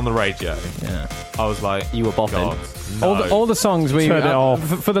playing on the radio, Yeah. I was like, You were bopping. God, no. All the songs we Turn it off.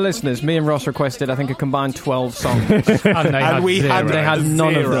 for the listeners, me and Ross requested I think a combined 12 songs, And we had they had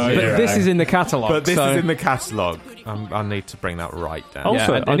none of them. zero. But this is in the catalogue. But this so is in the catalogue. I need to bring that right down.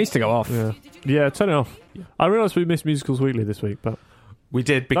 Also, it needs to go off. Yeah, turn it off. I realised we missed Musicals Weekly this week, but We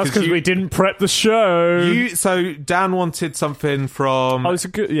did that's because because we didn't prep the show. So Dan wanted something from. Oh, it's a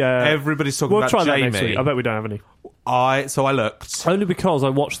good. Yeah, Everybody's talking we'll about try that Jamie. next week. I bet we don't have any. So I looked. Only because I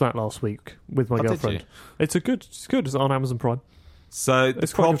watched that last week with my Oh, did girlfriend. you? It's good. It's on Amazon Prime. So the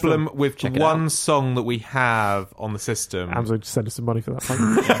It's quite a good problem film. with Check it one out. song that we have on the system. Amazon just send us some money for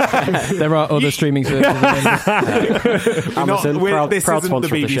that. There are other streaming services. Amazon, This proud isn't the sponsor of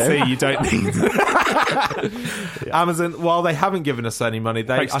the show. BBC. You don't need Amazon. While they haven't given us any money,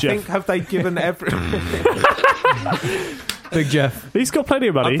 Thanks, I Jeff. think have they given every. Big Jeff. He's got plenty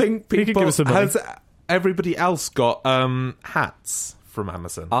of money. I think he could people give us some money. has everybody else got hats from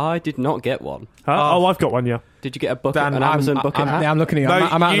Amazon. I did not get one. Huh? Oh, I've got one. Yeah. Did you get a bucket, Dan, an Amazon bucket hat? I'm looking at you. No,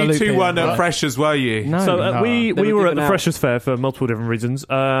 I'm out of the you loop two here, weren't but- at Freshers, were you? No, So we They were were at giving the out- Freshers Fair for multiple different reasons,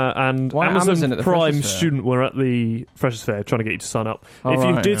 and Why Amazon, Amazon at the Prime Freshers Fair? student were at the Freshers Fair trying to get you to sign up. Oh, if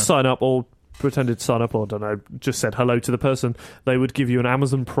you right, did yeah. sign up or pretended to sign up or, I don't know, just said hello to the person, they would give you an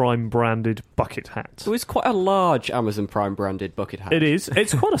Amazon Prime branded bucket hat. It was quite a large Amazon Prime branded bucket hat. It is.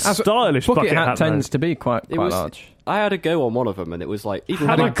 It's quite a stylish bucket hat though. tends to be quite It was. large. I had a go on one of them, and it was like even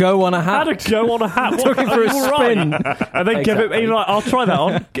Had when a go on a hat. Had a go on a hat. Took it for a All right. spin. And then give it. Exactly. He's like, I'll try that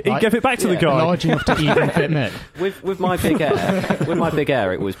on. He Like, gave it back to the yeah. guy. Large enough to even fit me. with my big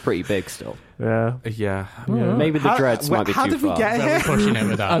air, it was pretty big still. Yeah. Yeah. Maybe the dreads might be how too did we far. get We're here? pushing it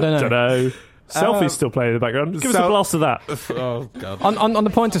with that. I don't know. Don't know. Selfie's still playing in the background. Give us a so- blast of that. Oh God. On the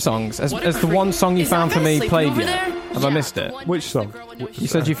pointer songs, as the one song you found for me played yet? Have I missed it? Which song? You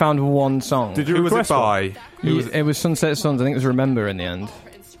said you found one song. Did you Who was it request one? by? It was Sunset Suns. I think it was Remember in the end.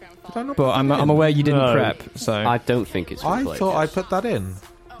 But I'm aware you didn't No. prep, so I don't think it's. I replayed thought I yet. put that in.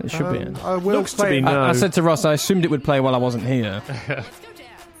 it should be in. I will Looks to play be it. no. I said to Ross, I assumed it would play while I wasn't here.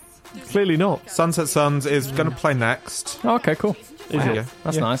 Clearly not. Sunset Suns is going to play next. Oh, okay, cool. There you go.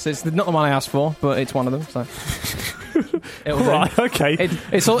 That's nice. It's not the one I asked for, but it's one of them. So It'll do. Right, okay.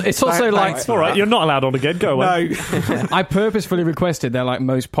 It's also like All right, you're not allowed on again. Go away. No. I purposefully requested their like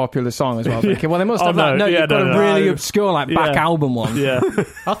most popular song as well. Thinking, well, they must have no. that. No, Yeah, you've got no, a no. really obscure like back album one. Yeah.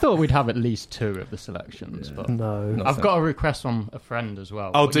 I thought we'd have at least 2 of the selections, but No. I've got a request from a friend as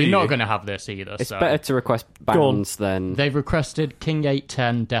well. Oh, But do you're you? not going to have this either. It's so. better to request bands than. They've requested King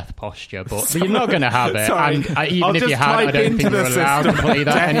 810 Death Posture, but you're not going to have it. Sorry. And even I'll if you just had, I type don't into think the you're allowed to system play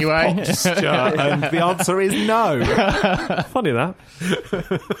that death anyway. posture, and the answer is no. Funny that.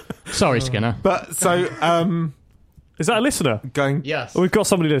 Sorry, Skinner. But so, Is that a listener? Yes. Oh, we've got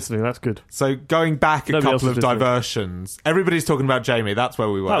somebody listening. That's good. So going back a Nobody else couple is of listening. diversions. Everybody's talking about Jamie. That's where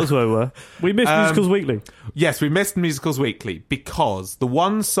we were. That was where we were. We missed Musicals Weekly. Yes, we missed Musicals Weekly because the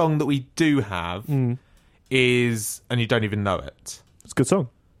one song that we do have is, and you don't even know it, It's a good song.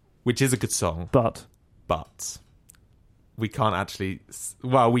 which is a good song, But we can't actually.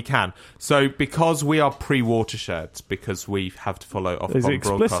 Well, we can. So because we are pre-Watershed, because we have to follow Ofcom is it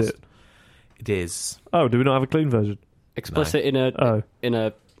broadcast. explicit? It is. Oh, do we not have a clean version? Explicit in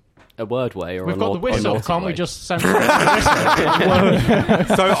a word way, or We've got the a whistle. naughty Can't way? we just send the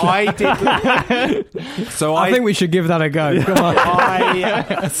whistle? So I did. So I think we should give that a go. Come on.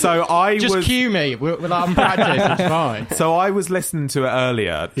 I Just was. cue me. We're like, I'm practiced. It's fine. So I was listening to it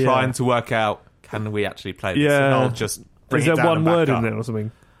earlier, Yeah. trying to work out, can we actually play this? Yeah. And I'll just bring Is it there down one and back word up. in there or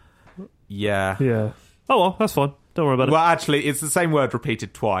something? Yeah. Yeah. Oh, well, that's fine. Don't worry about it. Well, actually, it's the same word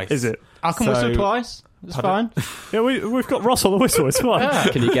repeated twice. Is it? I can whistle twice. It's fine. Yeah, we've got Ross on the whistle. It's fine.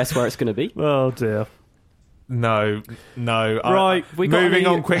 Can you guess where it's going to be? Oh, dear. No. Right. We got Moving any-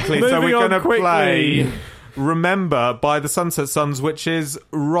 on quickly. So Moving we're on going to quickly. play Remember by the Sunset Sons, which is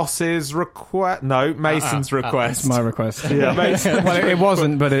Ross's request. No, Mason's request. It's my request. Yeah, Mason. Well, it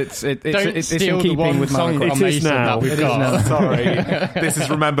wasn't, but it's Don't in steal the keeping one with my song request. from It is Mason now. that we've It is got. now. Sorry. This is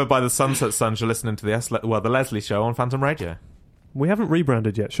Remember by the Sunset Sons. You're listening to the Leslie Show on Phantom Radio. We haven't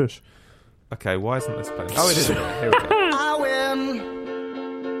rebranded yet. Shush. Okay, why isn't this playing? Oh, it is. Here we go. I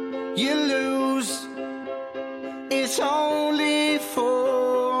win, you lose. It's only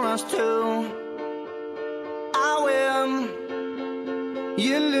for us two. I win,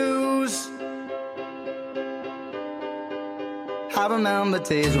 you lose. I remember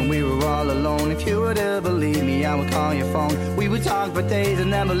days when we were all alone. If you would ever leave me, I would call your phone. We would talk for days and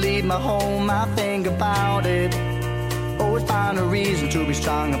never leave my home. I think about it. Always find a reason to be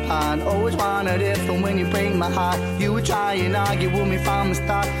strong apart. Always wondered if and when you break my heart, you would try and argue with me from the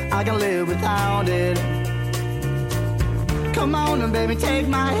start. I can live without it. Come on and baby, take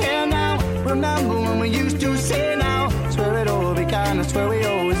my hand now. Remember when we used to say now. Swear it all began, I swear we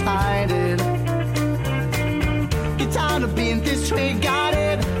always hide it. Get tired of being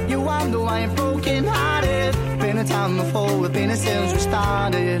disregarded. You wonder why I'm broken hearted. Been a time before, we've been since we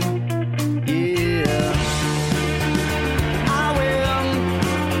started. Yeah.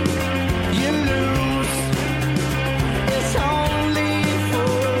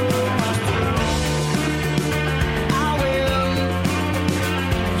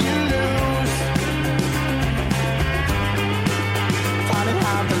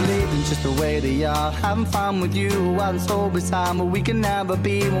 Just the way they are, having fun with you, I'm so beside, but we can never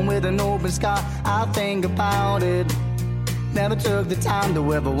be one with an open sky. I think about it. Never took the time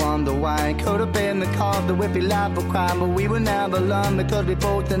to ever wonder why. Could have been the cause that we'd be laugh or cry, but we would never learn because we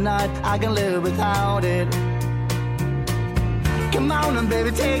both denied. I can live without it. Come on and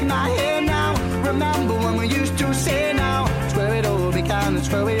baby, take my hand now. Remember when we used to say now. Swear it all began, it's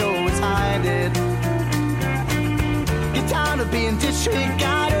where we always hide it. Get tired of being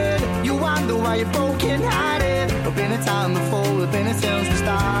disregarded. You wonder why you're broken hearted. We've been a time before, we've been it since we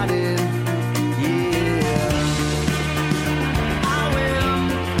started. Yeah. I win,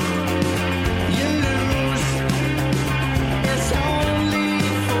 you lose. It's only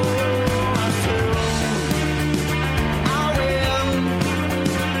for us two. I win,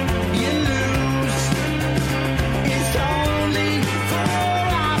 you lose. It's only for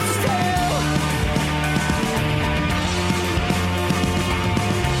us two.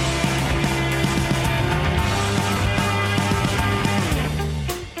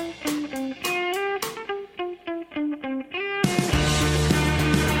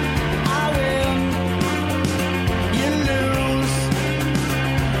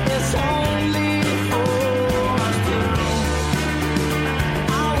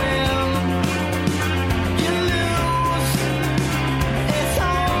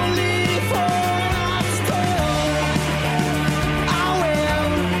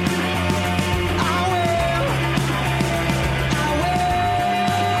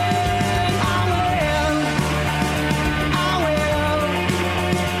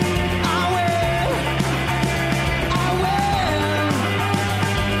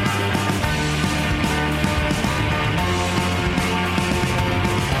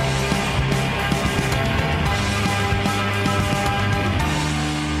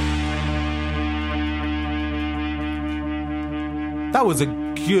 That was a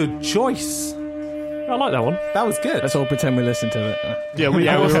good choice. I like that one. That was good. Let's all pretend we listened to it. Yeah, we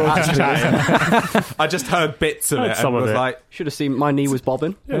were all just chatting. I just heard bits of Heard it some and of was it. like, Should have seen my knee was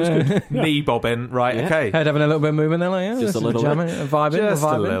bobbing. Yeah, it was good. knee bobbing. Right, Yeah. okay. Head having a little bit of movement there, like, yeah, Just a little jamming, bit. vibing, Just a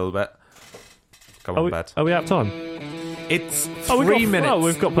vibing. little bit. Come on, bed. Are we out of time? It's we've 3 got- minutes.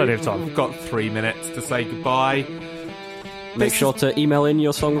 we've got plenty of time. We've got 3 minutes to say goodbye. Make sure to email in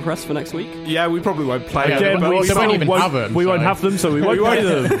your song requests for next week. Yeah, we probably won't play them. Again, but we also- won't have them. We won't have them, so we won't play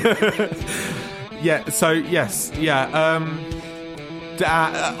them. Yeah, so, yes, yeah.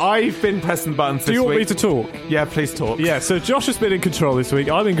 I've been pressing buttons this Do you want week. me to talk? Yeah, please talk. Yeah, so Josh has been in control this week.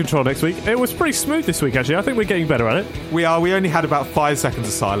 I'm in control next week. It was pretty smooth this week, actually. I think we're getting better at it. We are. We only had about 5 seconds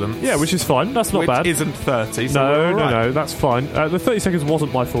of silence. Yeah, which is fine. That's not which bad. isn't 30. So No, we're all right. no, that's fine. The 30 seconds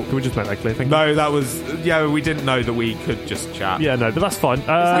wasn't my fault. Can we just make that clear? Thank you. No, that was... Yeah, we didn't know that we could just chat. Yeah, no, but that's fine. Is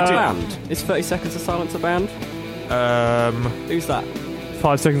that a band? Is 30 Seconds of Silence a band? Who's that?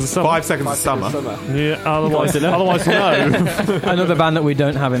 5 seconds of summer. 5 seconds of summer. Yeah, otherwise no. Another band that we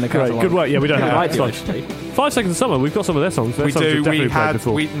don't have in the Great, catalogue. good work. Yeah, we don't Yeah, have I that. do, It's fine. 5 seconds of summer. We've got some of their songs. Their We songs do. we've definitely We played had...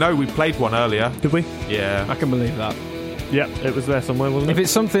 before. We played one earlier. Did we? Yeah. I can believe that. Yeah, it was there somewhere, wasn't it? If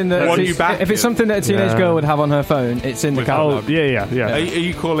it's something that Want you back if it's in? something that a teenage Yeah. girl would have on her phone, it's in the catalogue. Oh, yeah. Are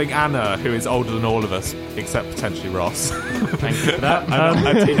you calling Anna, who is older than all of us, except potentially Ross? Thank you for that.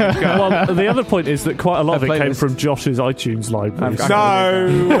 a teenage girl. Well, the other point is that quite a lot of it I've came played from Josh's iTunes library.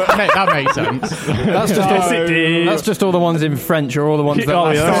 No! That makes sense. That's just Yes, it did. that's just all the ones in French, or all the ones that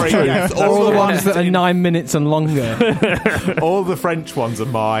Oh, yeah, that's Sorry, true. yes, or all the ones that are 9 minutes and longer. All the French ones are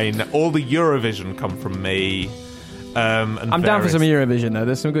mine. All the Eurovision come from me. And I'm down for various- some Eurovision though.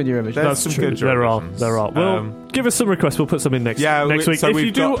 There's some good Eurovision. There's That's some true. good There are. Eurovisions. There are. Well, give us some requests. We'll put some in next Yeah, next we- week. so If we've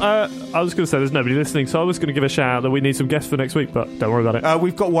you do, got- I was going to say there's nobody listening, so I was going to give a shout out that we need some guests for next week, but don't worry about it.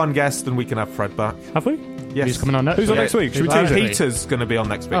 We've got one guest, and we can have Fred back. Have we? Yes. Who's coming on next Who's on week? next week? Should we tease it? Peter's going to be on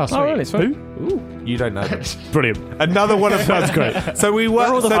next week. Oh, sweet. Oh, really? Sweet. Who? You don't know them. Brilliant. Another one of That's great. So we were. I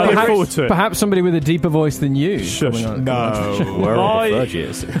look forward to it. Perhaps somebody with a deeper voice than you. Shush. coming on. No. Where My- are the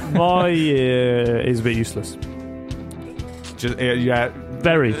Fergies? My is a bit useless. Just, yeah.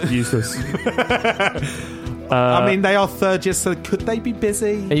 Very useless. I mean, they are third year, so could they be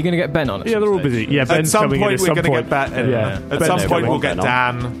busy? Are you going to get Ben on it? Yeah, they're all busy. Yeah, At Ben's some coming in point, at we're some going to point. get Ben. Yeah. At Ben's some coming point, on. we'll get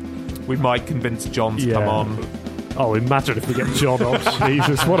Dan. We might convince John to Yeah. come on. Oh, imagine if we get John on.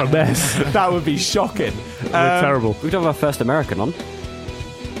 Jesus, what a mess. That would be shocking. We're terrible. We could have our first American on.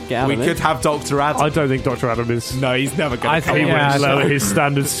 Get out We of it. could have Dr. Adam. I don't think Dr. Adam is. No, he's never going to come He on. Yeah, would lower his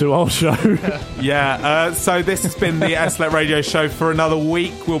standards to our show. Yeah, so this has been the SLET Radio Show for another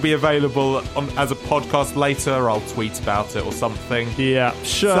week. We'll be available as a podcast later. I'll tweet about it or something. Yeah,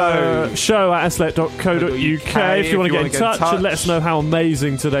 show at slet.co.uk if you want to get in touch and let us know how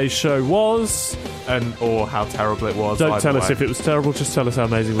amazing today's show was. Or how terrible it was. Don't either tell us way. if it was terrible, just tell us how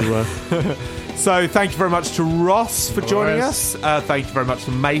amazing we were. So thank you very much to Ross for joining us. Thank you very much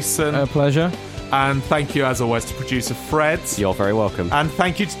to Mason. A pleasure. And thank you, as always, to producer Fred. You're very welcome. And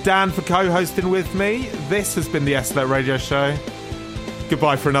thank you to Dan for co-hosting with me. This has been the SLET Radio Show.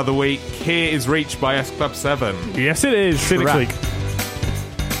 Goodbye for another week. Here is Reach by S Club 7. Yes, it is. See you next Track. week.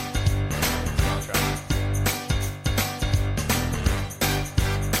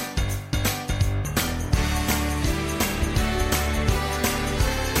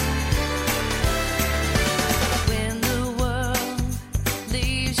 When the world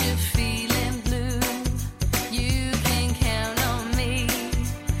leaves you feeling blue, you can count on me.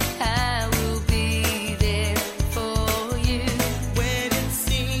 I will be there for you. When it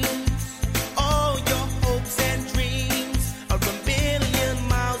seems all your hopes and dreams are a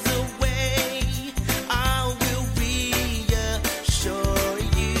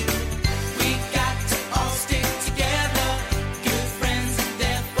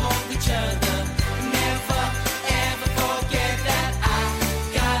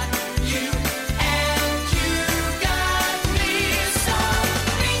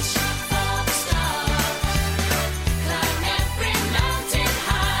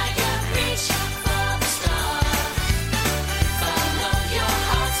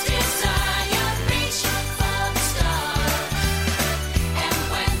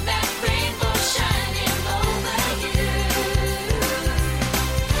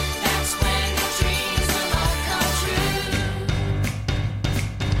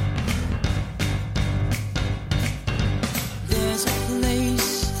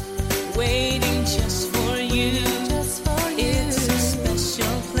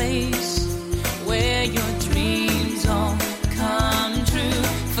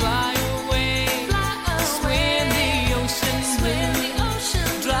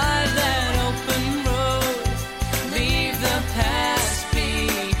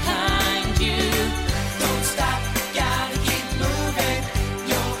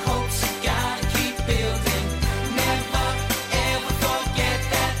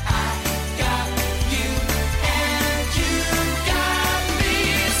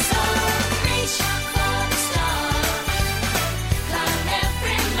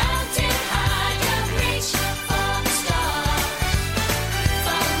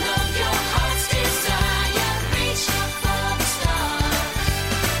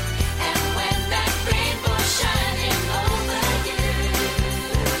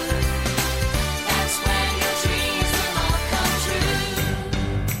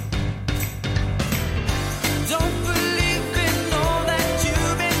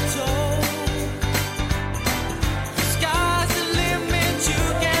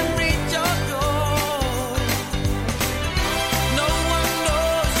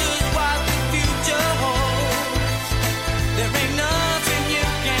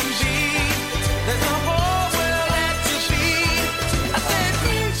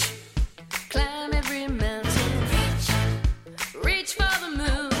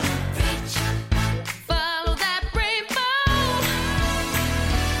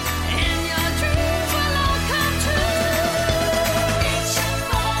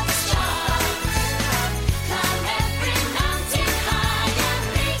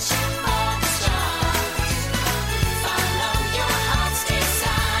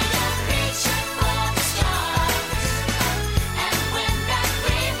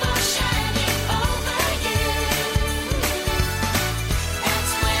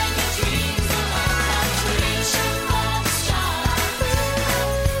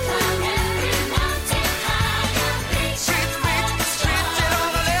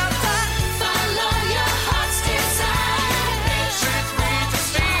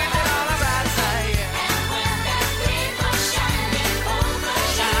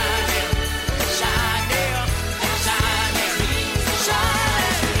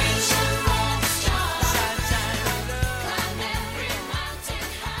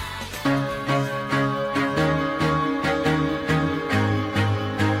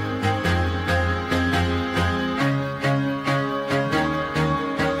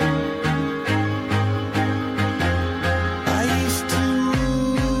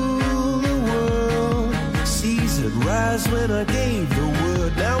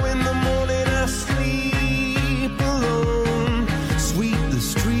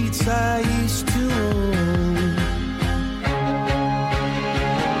streets I used